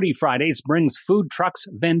 Foodie Fridays brings food trucks,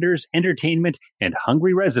 vendors, entertainment, and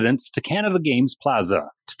hungry residents to Canada Games Plaza.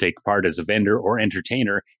 To take part as a vendor or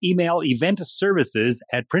entertainer, email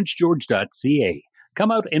eventservices@princegeorge.ca.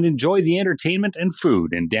 Come out and enjoy the entertainment and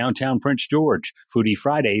food in downtown Prince George. Foodie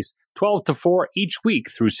Fridays, 12 to 4 each week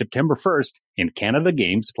through September 1st in Canada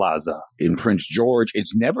Games Plaza. In Prince George,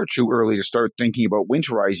 it's never too early to start thinking about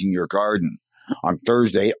winterizing your garden. On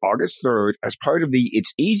Thursday, August 3rd, as part of the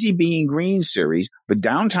It's Easy Being Green series, the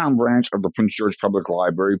downtown branch of the Prince George Public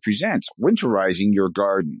Library presents Winterizing Your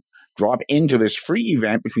Garden. Drop into this free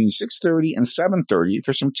event between 6:30 and 7:30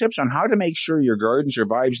 for some tips on how to make sure your garden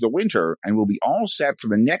survives the winter and will be all set for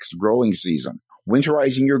the next growing season.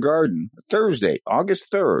 Winterizing Your Garden, Thursday, August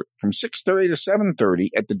 3rd, from 6:30 to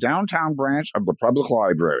 7:30 at the downtown branch of the Public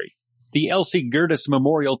Library. The Elsie Gertis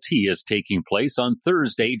Memorial Tea is taking place on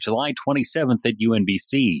Thursday, July 27th at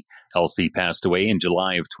UNBC. Elsie passed away in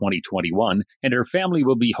July of 2021, and her family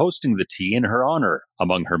will be hosting the tea in her honor.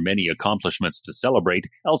 Among her many accomplishments to celebrate,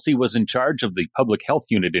 Elsie was in charge of the public health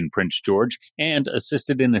unit in Prince George and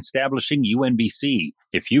assisted in establishing UNBC.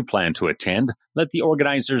 If you plan to attend, let the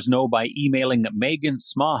organizers know by emailing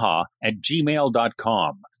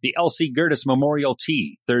megansmaha@gmail.com. The Elsie Gertis Memorial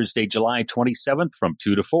Tea, Thursday, July 27th from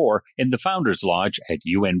 2 to 4 in the Founders Lodge at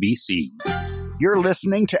UNBC. You're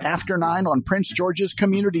listening to After 9 on Prince George's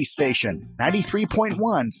community station,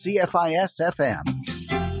 93.1 CFIS FM.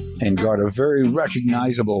 And got a very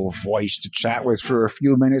recognizable voice to chat with for a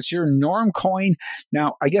few minutes here, Norm Coyne.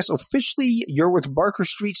 Now, I guess officially you're with Barker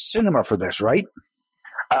Street Cinema for this, right?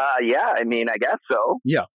 Yeah, I mean, I guess so.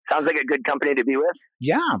 Yeah. Sounds like a good company to be with.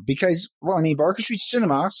 Yeah, because, well, I mean, Barker Street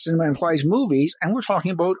Cinema implies movies, and we're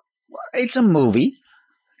talking about, it's a movie.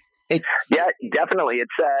 Yeah, definitely.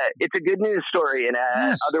 It's a good news story in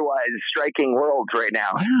a otherwise striking world right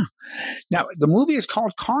now. Yeah. Now, the movie is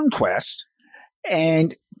called Conquest,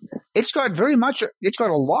 and it's got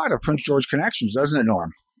a lot of Prince George connections, doesn't it,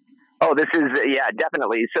 Norm? Oh, this is,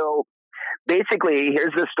 definitely. So basically,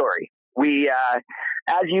 here's the story. We, as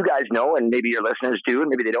you guys know, and maybe your listeners do, and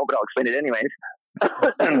maybe they don't, but I'll explain it anyways.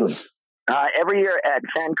 Every year at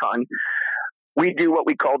FanCon, we do what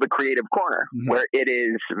we call the Creative Corner, where it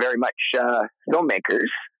is very much filmmakers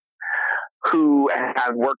who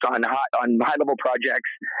have worked on high-level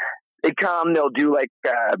projects. They come, they'll do work,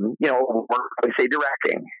 say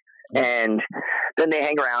directing, and then they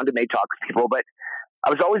hang around and they talk to people. But I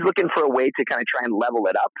was always looking for a way to kind of try and level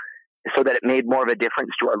it up so that it made more of a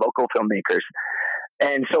difference to our local filmmakers.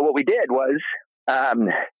 And so what we did was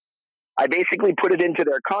I basically put it into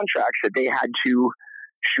their contracts that they had to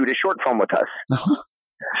shoot a short film with us.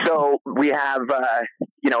 So we have,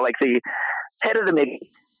 like the head of the meeting,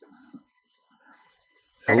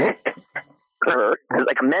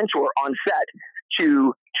 like a mentor on set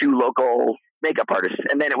to local makeup artists.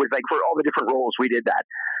 And then it was like for all the different roles, we did that.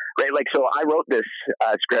 Right? Like, so I wrote this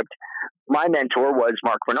script. My mentor was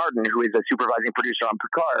Mark Bernardin, who is a supervising producer on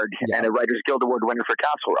Picard and a Writers Guild Award winner for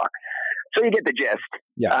Castle Rock. So you get the gist.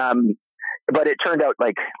 Yeah. But it turned out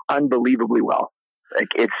like unbelievably well. Like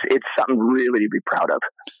it's something really to be proud of.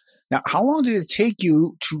 Now, how long did it take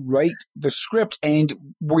you to write the script?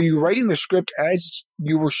 And were you writing the script as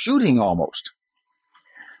you were shooting almost?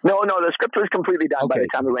 No, the script was completely done by the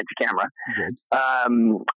time we went to camera. Good.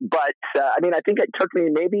 But I think it took me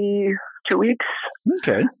maybe 2 weeks.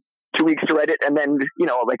 Okay. 2 weeks to write it, and then,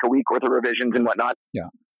 like a week worth of revisions and whatnot. Yeah.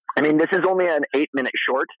 I mean, this is only an 8-minute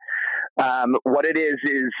short. What it is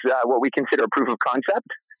what we consider a proof of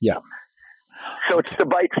concept. Yeah. So it's a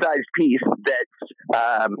bite-sized piece that,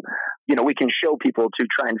 we can show people to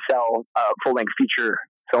try and sell a full-length feature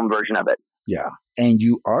film version of it. Yeah. And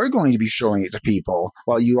you are going to be showing it to people.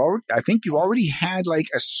 Well, I think you already had like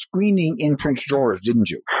a screening in Prince George, didn't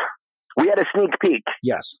you? We had a sneak peek.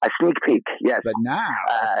 Yes. A sneak peek, yes. But now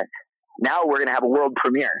we're going to have a world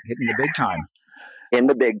premiere. Hitting the big time. In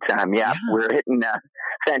the big time, yeah. We're hitting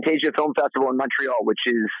Fantasia Film Festival in Montreal, which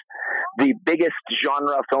is the biggest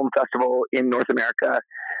genre film festival in North America.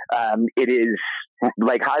 It is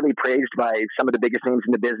like highly praised by some of the biggest names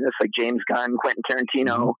in the business, like James Gunn, Quentin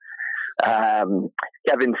Tarantino,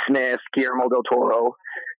 Kevin Smith, Guillermo del Toro.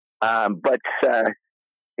 But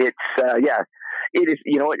it is,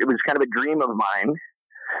 it was kind of a dream of mine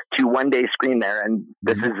to one day screen there. And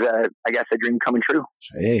this is, I guess, a dream coming true.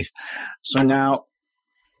 Hey. So now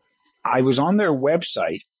I was on their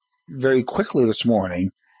website very quickly this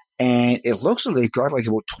morning, and it looks like they've got like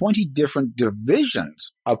about 20 different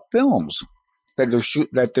divisions of films that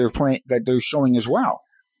they're showing as well.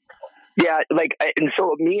 Yeah, like, and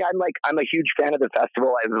so me, I'm a huge fan of the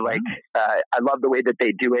festival. I love the way that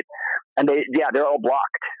they do it, and they're all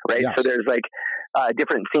blocked, right? Yes. So there's like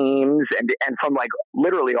different themes and from like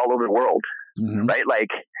literally all over the world, right? Like,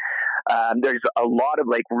 there's a lot of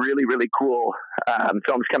like really, really cool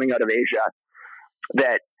films coming out of Asia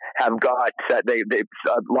that have got they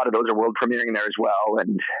a lot of those are world premiering there as well,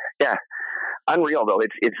 and yeah. Unreal though.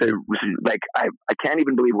 It's like I can't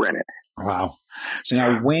even believe we're in it. Wow. So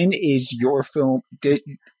now, when is your film?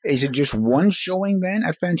 Is it just one showing then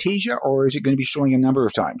at Fantasia, or is it going to be showing a number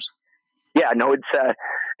of times? Yeah, no. It's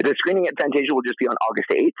the screening at Fantasia will just be on August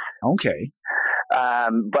 8th. Okay.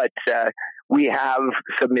 But we have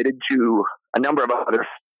submitted to a number of others.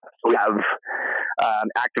 We have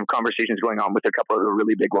active conversations going on with a couple of the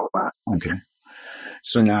really big ones. Okay.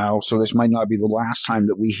 So this might not be the last time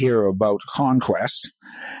that we hear about Conquest.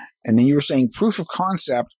 And then you were saying proof of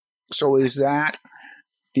concept. So is that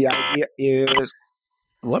the idea is,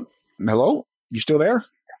 what? Hello? You still there?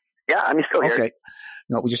 Yeah, I'm still here. Okay.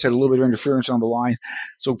 No, we just had a little bit of interference on the line.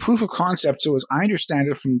 So proof of concept, so as I understand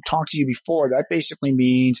it from talking to you before, that basically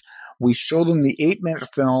means we show them the 8-minute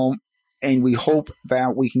film and we hope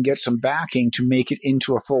that we can get some backing to make it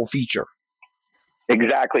into a full feature.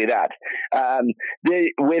 Exactly that.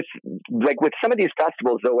 With some of these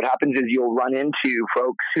festivals, though, what happens is you'll run into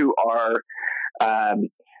folks who are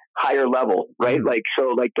higher level, right? Like, so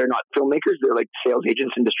like they're not filmmakers, they're like sales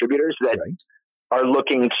agents and distributors that are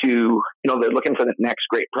looking to, they're looking for the next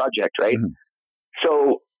great project, right?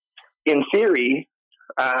 So in theory,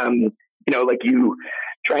 like you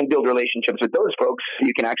try and build relationships with those folks so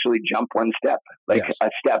you can actually jump one step, like a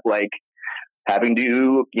step like having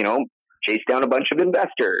to, chase down a bunch of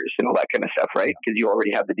investors and all that kind of stuff, right? Because you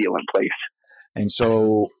already have the deal in place. And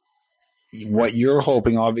so what you're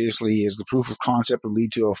hoping, obviously, is the proof of concept will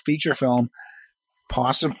lead to a feature film,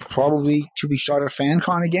 probably to be shot at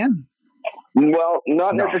FanCon again? Well,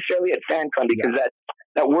 not necessarily at FanCon, because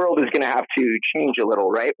that world is going to have to change a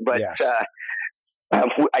little, right? But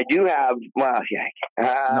I do have,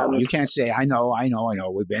 no, you can't say, I know.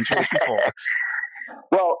 We've been through this before.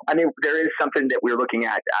 Well, I mean, there is something that we're looking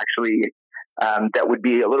at, actually, that would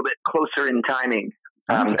be a little bit closer in timing,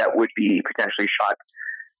 that would be potentially shot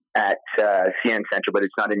at CN Central, but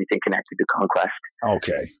it's not anything connected to Conquest.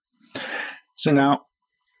 Okay. So now,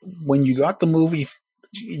 when you got the movie,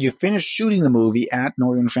 you finished shooting the movie at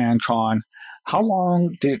Northern FanCon, how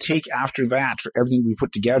long did it take after that for everything to be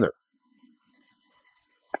put together?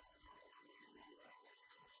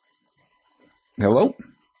 Hello?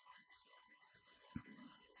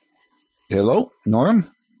 Hello, Norm?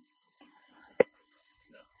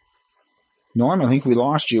 Norm, I think we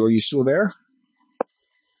lost you. Are you still there?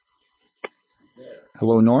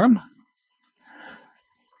 Hello, Norm?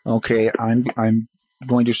 Okay, I'm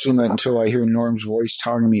going to assume that until I hear Norm's voice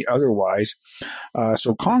telling me otherwise.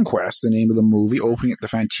 So Conquest, the name of the movie, opening at the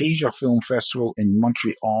Fantasia Film Festival in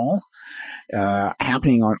Montreal,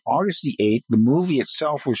 happening on August the 8th. The movie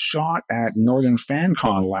itself was shot at Northern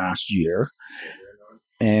FanCon last year.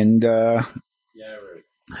 And,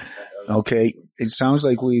 okay, it sounds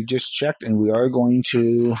like we've just checked and we are going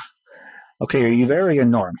to, okay, are you there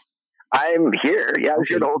again, Norm? I'm here. Yeah, I was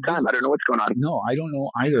here the whole time. I don't know what's going on. No, I don't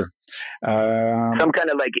know either. Some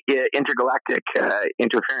kind of like intergalactic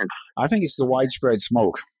interference. I think it's the widespread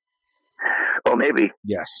smoke. Oh, maybe.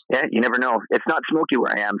 Yes. Yeah, you never know. It's not smoky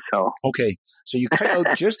where I am, so. Okay, so you cut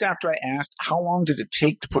out just after I asked, how long did it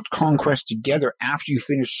take to put Conquest together after you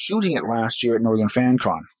finished shooting it last year at Northern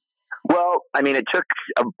FanCon? Well, I mean, it took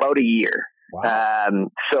about a year. Wow.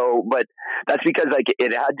 But that's because like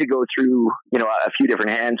it had to go through, a few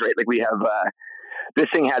different hands, right? Like we have, this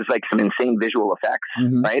thing has like some insane visual effects,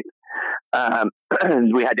 right?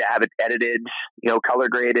 We had to have it edited, color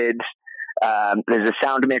graded. There's a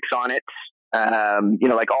sound mix on it.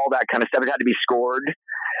 Like all that kind of stuff. It had to be scored.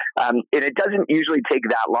 And it doesn't usually take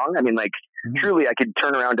that long. I mean, like truly I could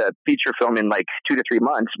turn around a feature film in like 2 to 3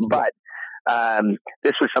 months, but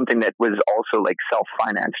this was something that was also like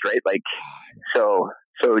self-financed, right? Like, so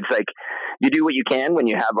it's like you do what you can when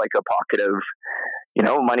you have like a pocket of,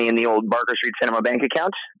 money in the old Barker Street Cinema bank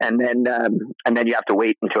account. And then you have to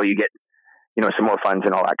wait until you get, some more funds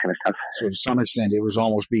and all that kind of stuff. So to some extent it was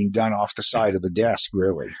almost being done off the side of the desk,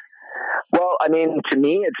 really. Well, I mean, to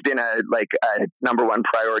me, it's been a number one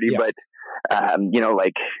priority, but,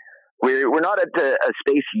 like we're not at a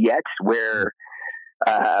space yet where,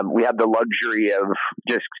 we have the luxury of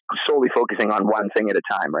just solely focusing on one thing at a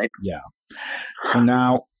time, right? Yeah. So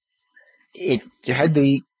now it had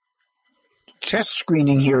the test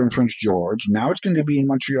screening here in Prince George. Now it's going to be in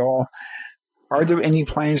Montreal. Are there any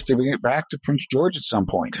plans to bring it back to Prince George at some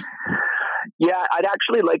point? Yeah, I'd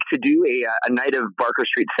actually like to do a night of Barker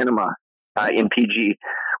Street Cinema in PG,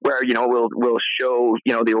 where we'll show a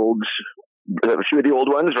few of the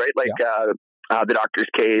old ones, right? Like The Doctor's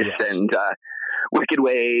Case and Wicked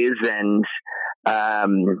Ways and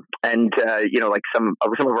like some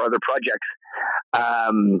of our other projects.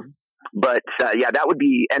 But that would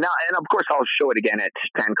be, and of course I'll show it again at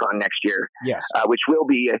PanCon next year. Yes, which will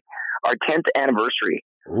be our 10th anniversary.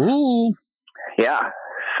 Ooh, yeah.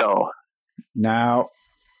 So now,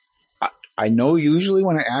 I know usually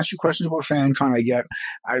when I ask you questions about FanCon,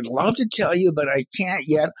 I'd love to tell you, but I can't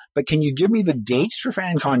yet. But can you give me the dates for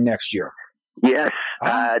FanCon next year? Yes,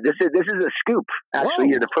 this is a scoop. Actually,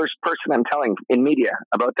 You're the first person I'm telling in media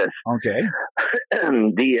about this. Okay.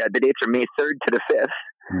 The dates are May 3rd to the 5th.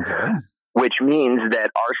 Okay. Which means that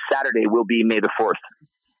our Saturday will be May the 4th.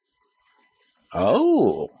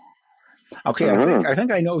 Oh. Okay, I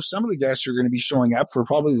think I know some of the guests are going to be showing up for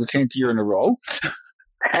probably the 10th year in a row.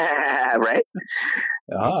 Right?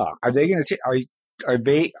 Are they going to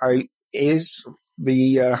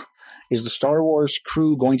is the Star Wars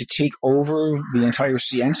crew going to take over the entire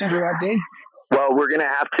CN Center that day? Well, we're going to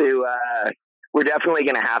have to. We're definitely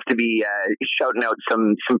going to have to be shouting out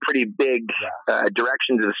some pretty big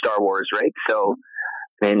directions of Star Wars, right? So,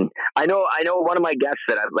 I mean, I know one of my guests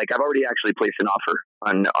that I've already actually placed an offer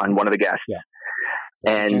on one of the guests,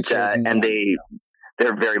 and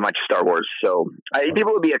they're very much Star Wars. So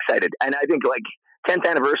people will be excited, and I think 10th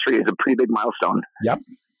anniversary is a pretty big milestone. Yep.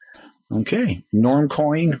 Okay, Norm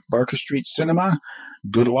Coyne, Barker Street Cinema.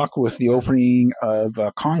 Good luck with the opening of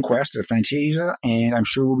Conquest at Fantasia, and I'm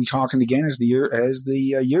sure we'll be talking again as the year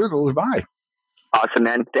goes by. Awesome,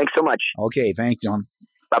 man. Thanks so much. Okay, thanks, John.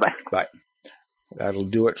 Bye-bye. Bye. That'll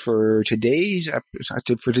do it for today's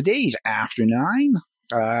episode. For today's After 9.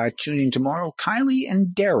 Tune in tomorrow, Kylie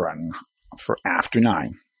and Darren for After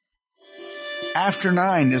 9. After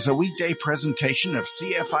 9 is a weekday presentation of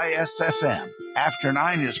CFIS-FM. After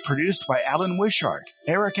 9 is produced by Alan Wishart,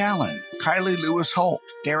 Eric Allen, Kylie Lewis-Holt,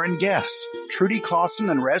 Darren Guess, Trudy Clausen,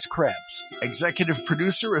 and Rez Krebs. Executive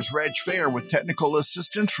producer is Reg Fair with technical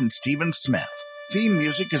assistance from Stephen Smith. Theme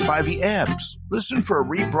music is by The Ebbs. Listen for a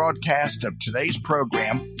rebroadcast of today's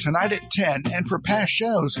program tonight at 10, and for past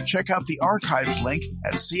shows, check out the archives link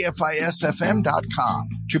at CFISFM.com.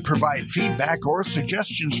 To provide feedback or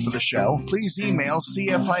suggestions for the show, please email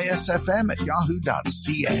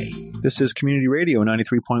CFISFM@yahoo.ca. This is Community Radio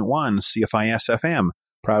 93.1 CFIS-FM,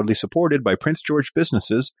 proudly supported by Prince George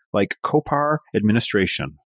businesses like Copar Administration.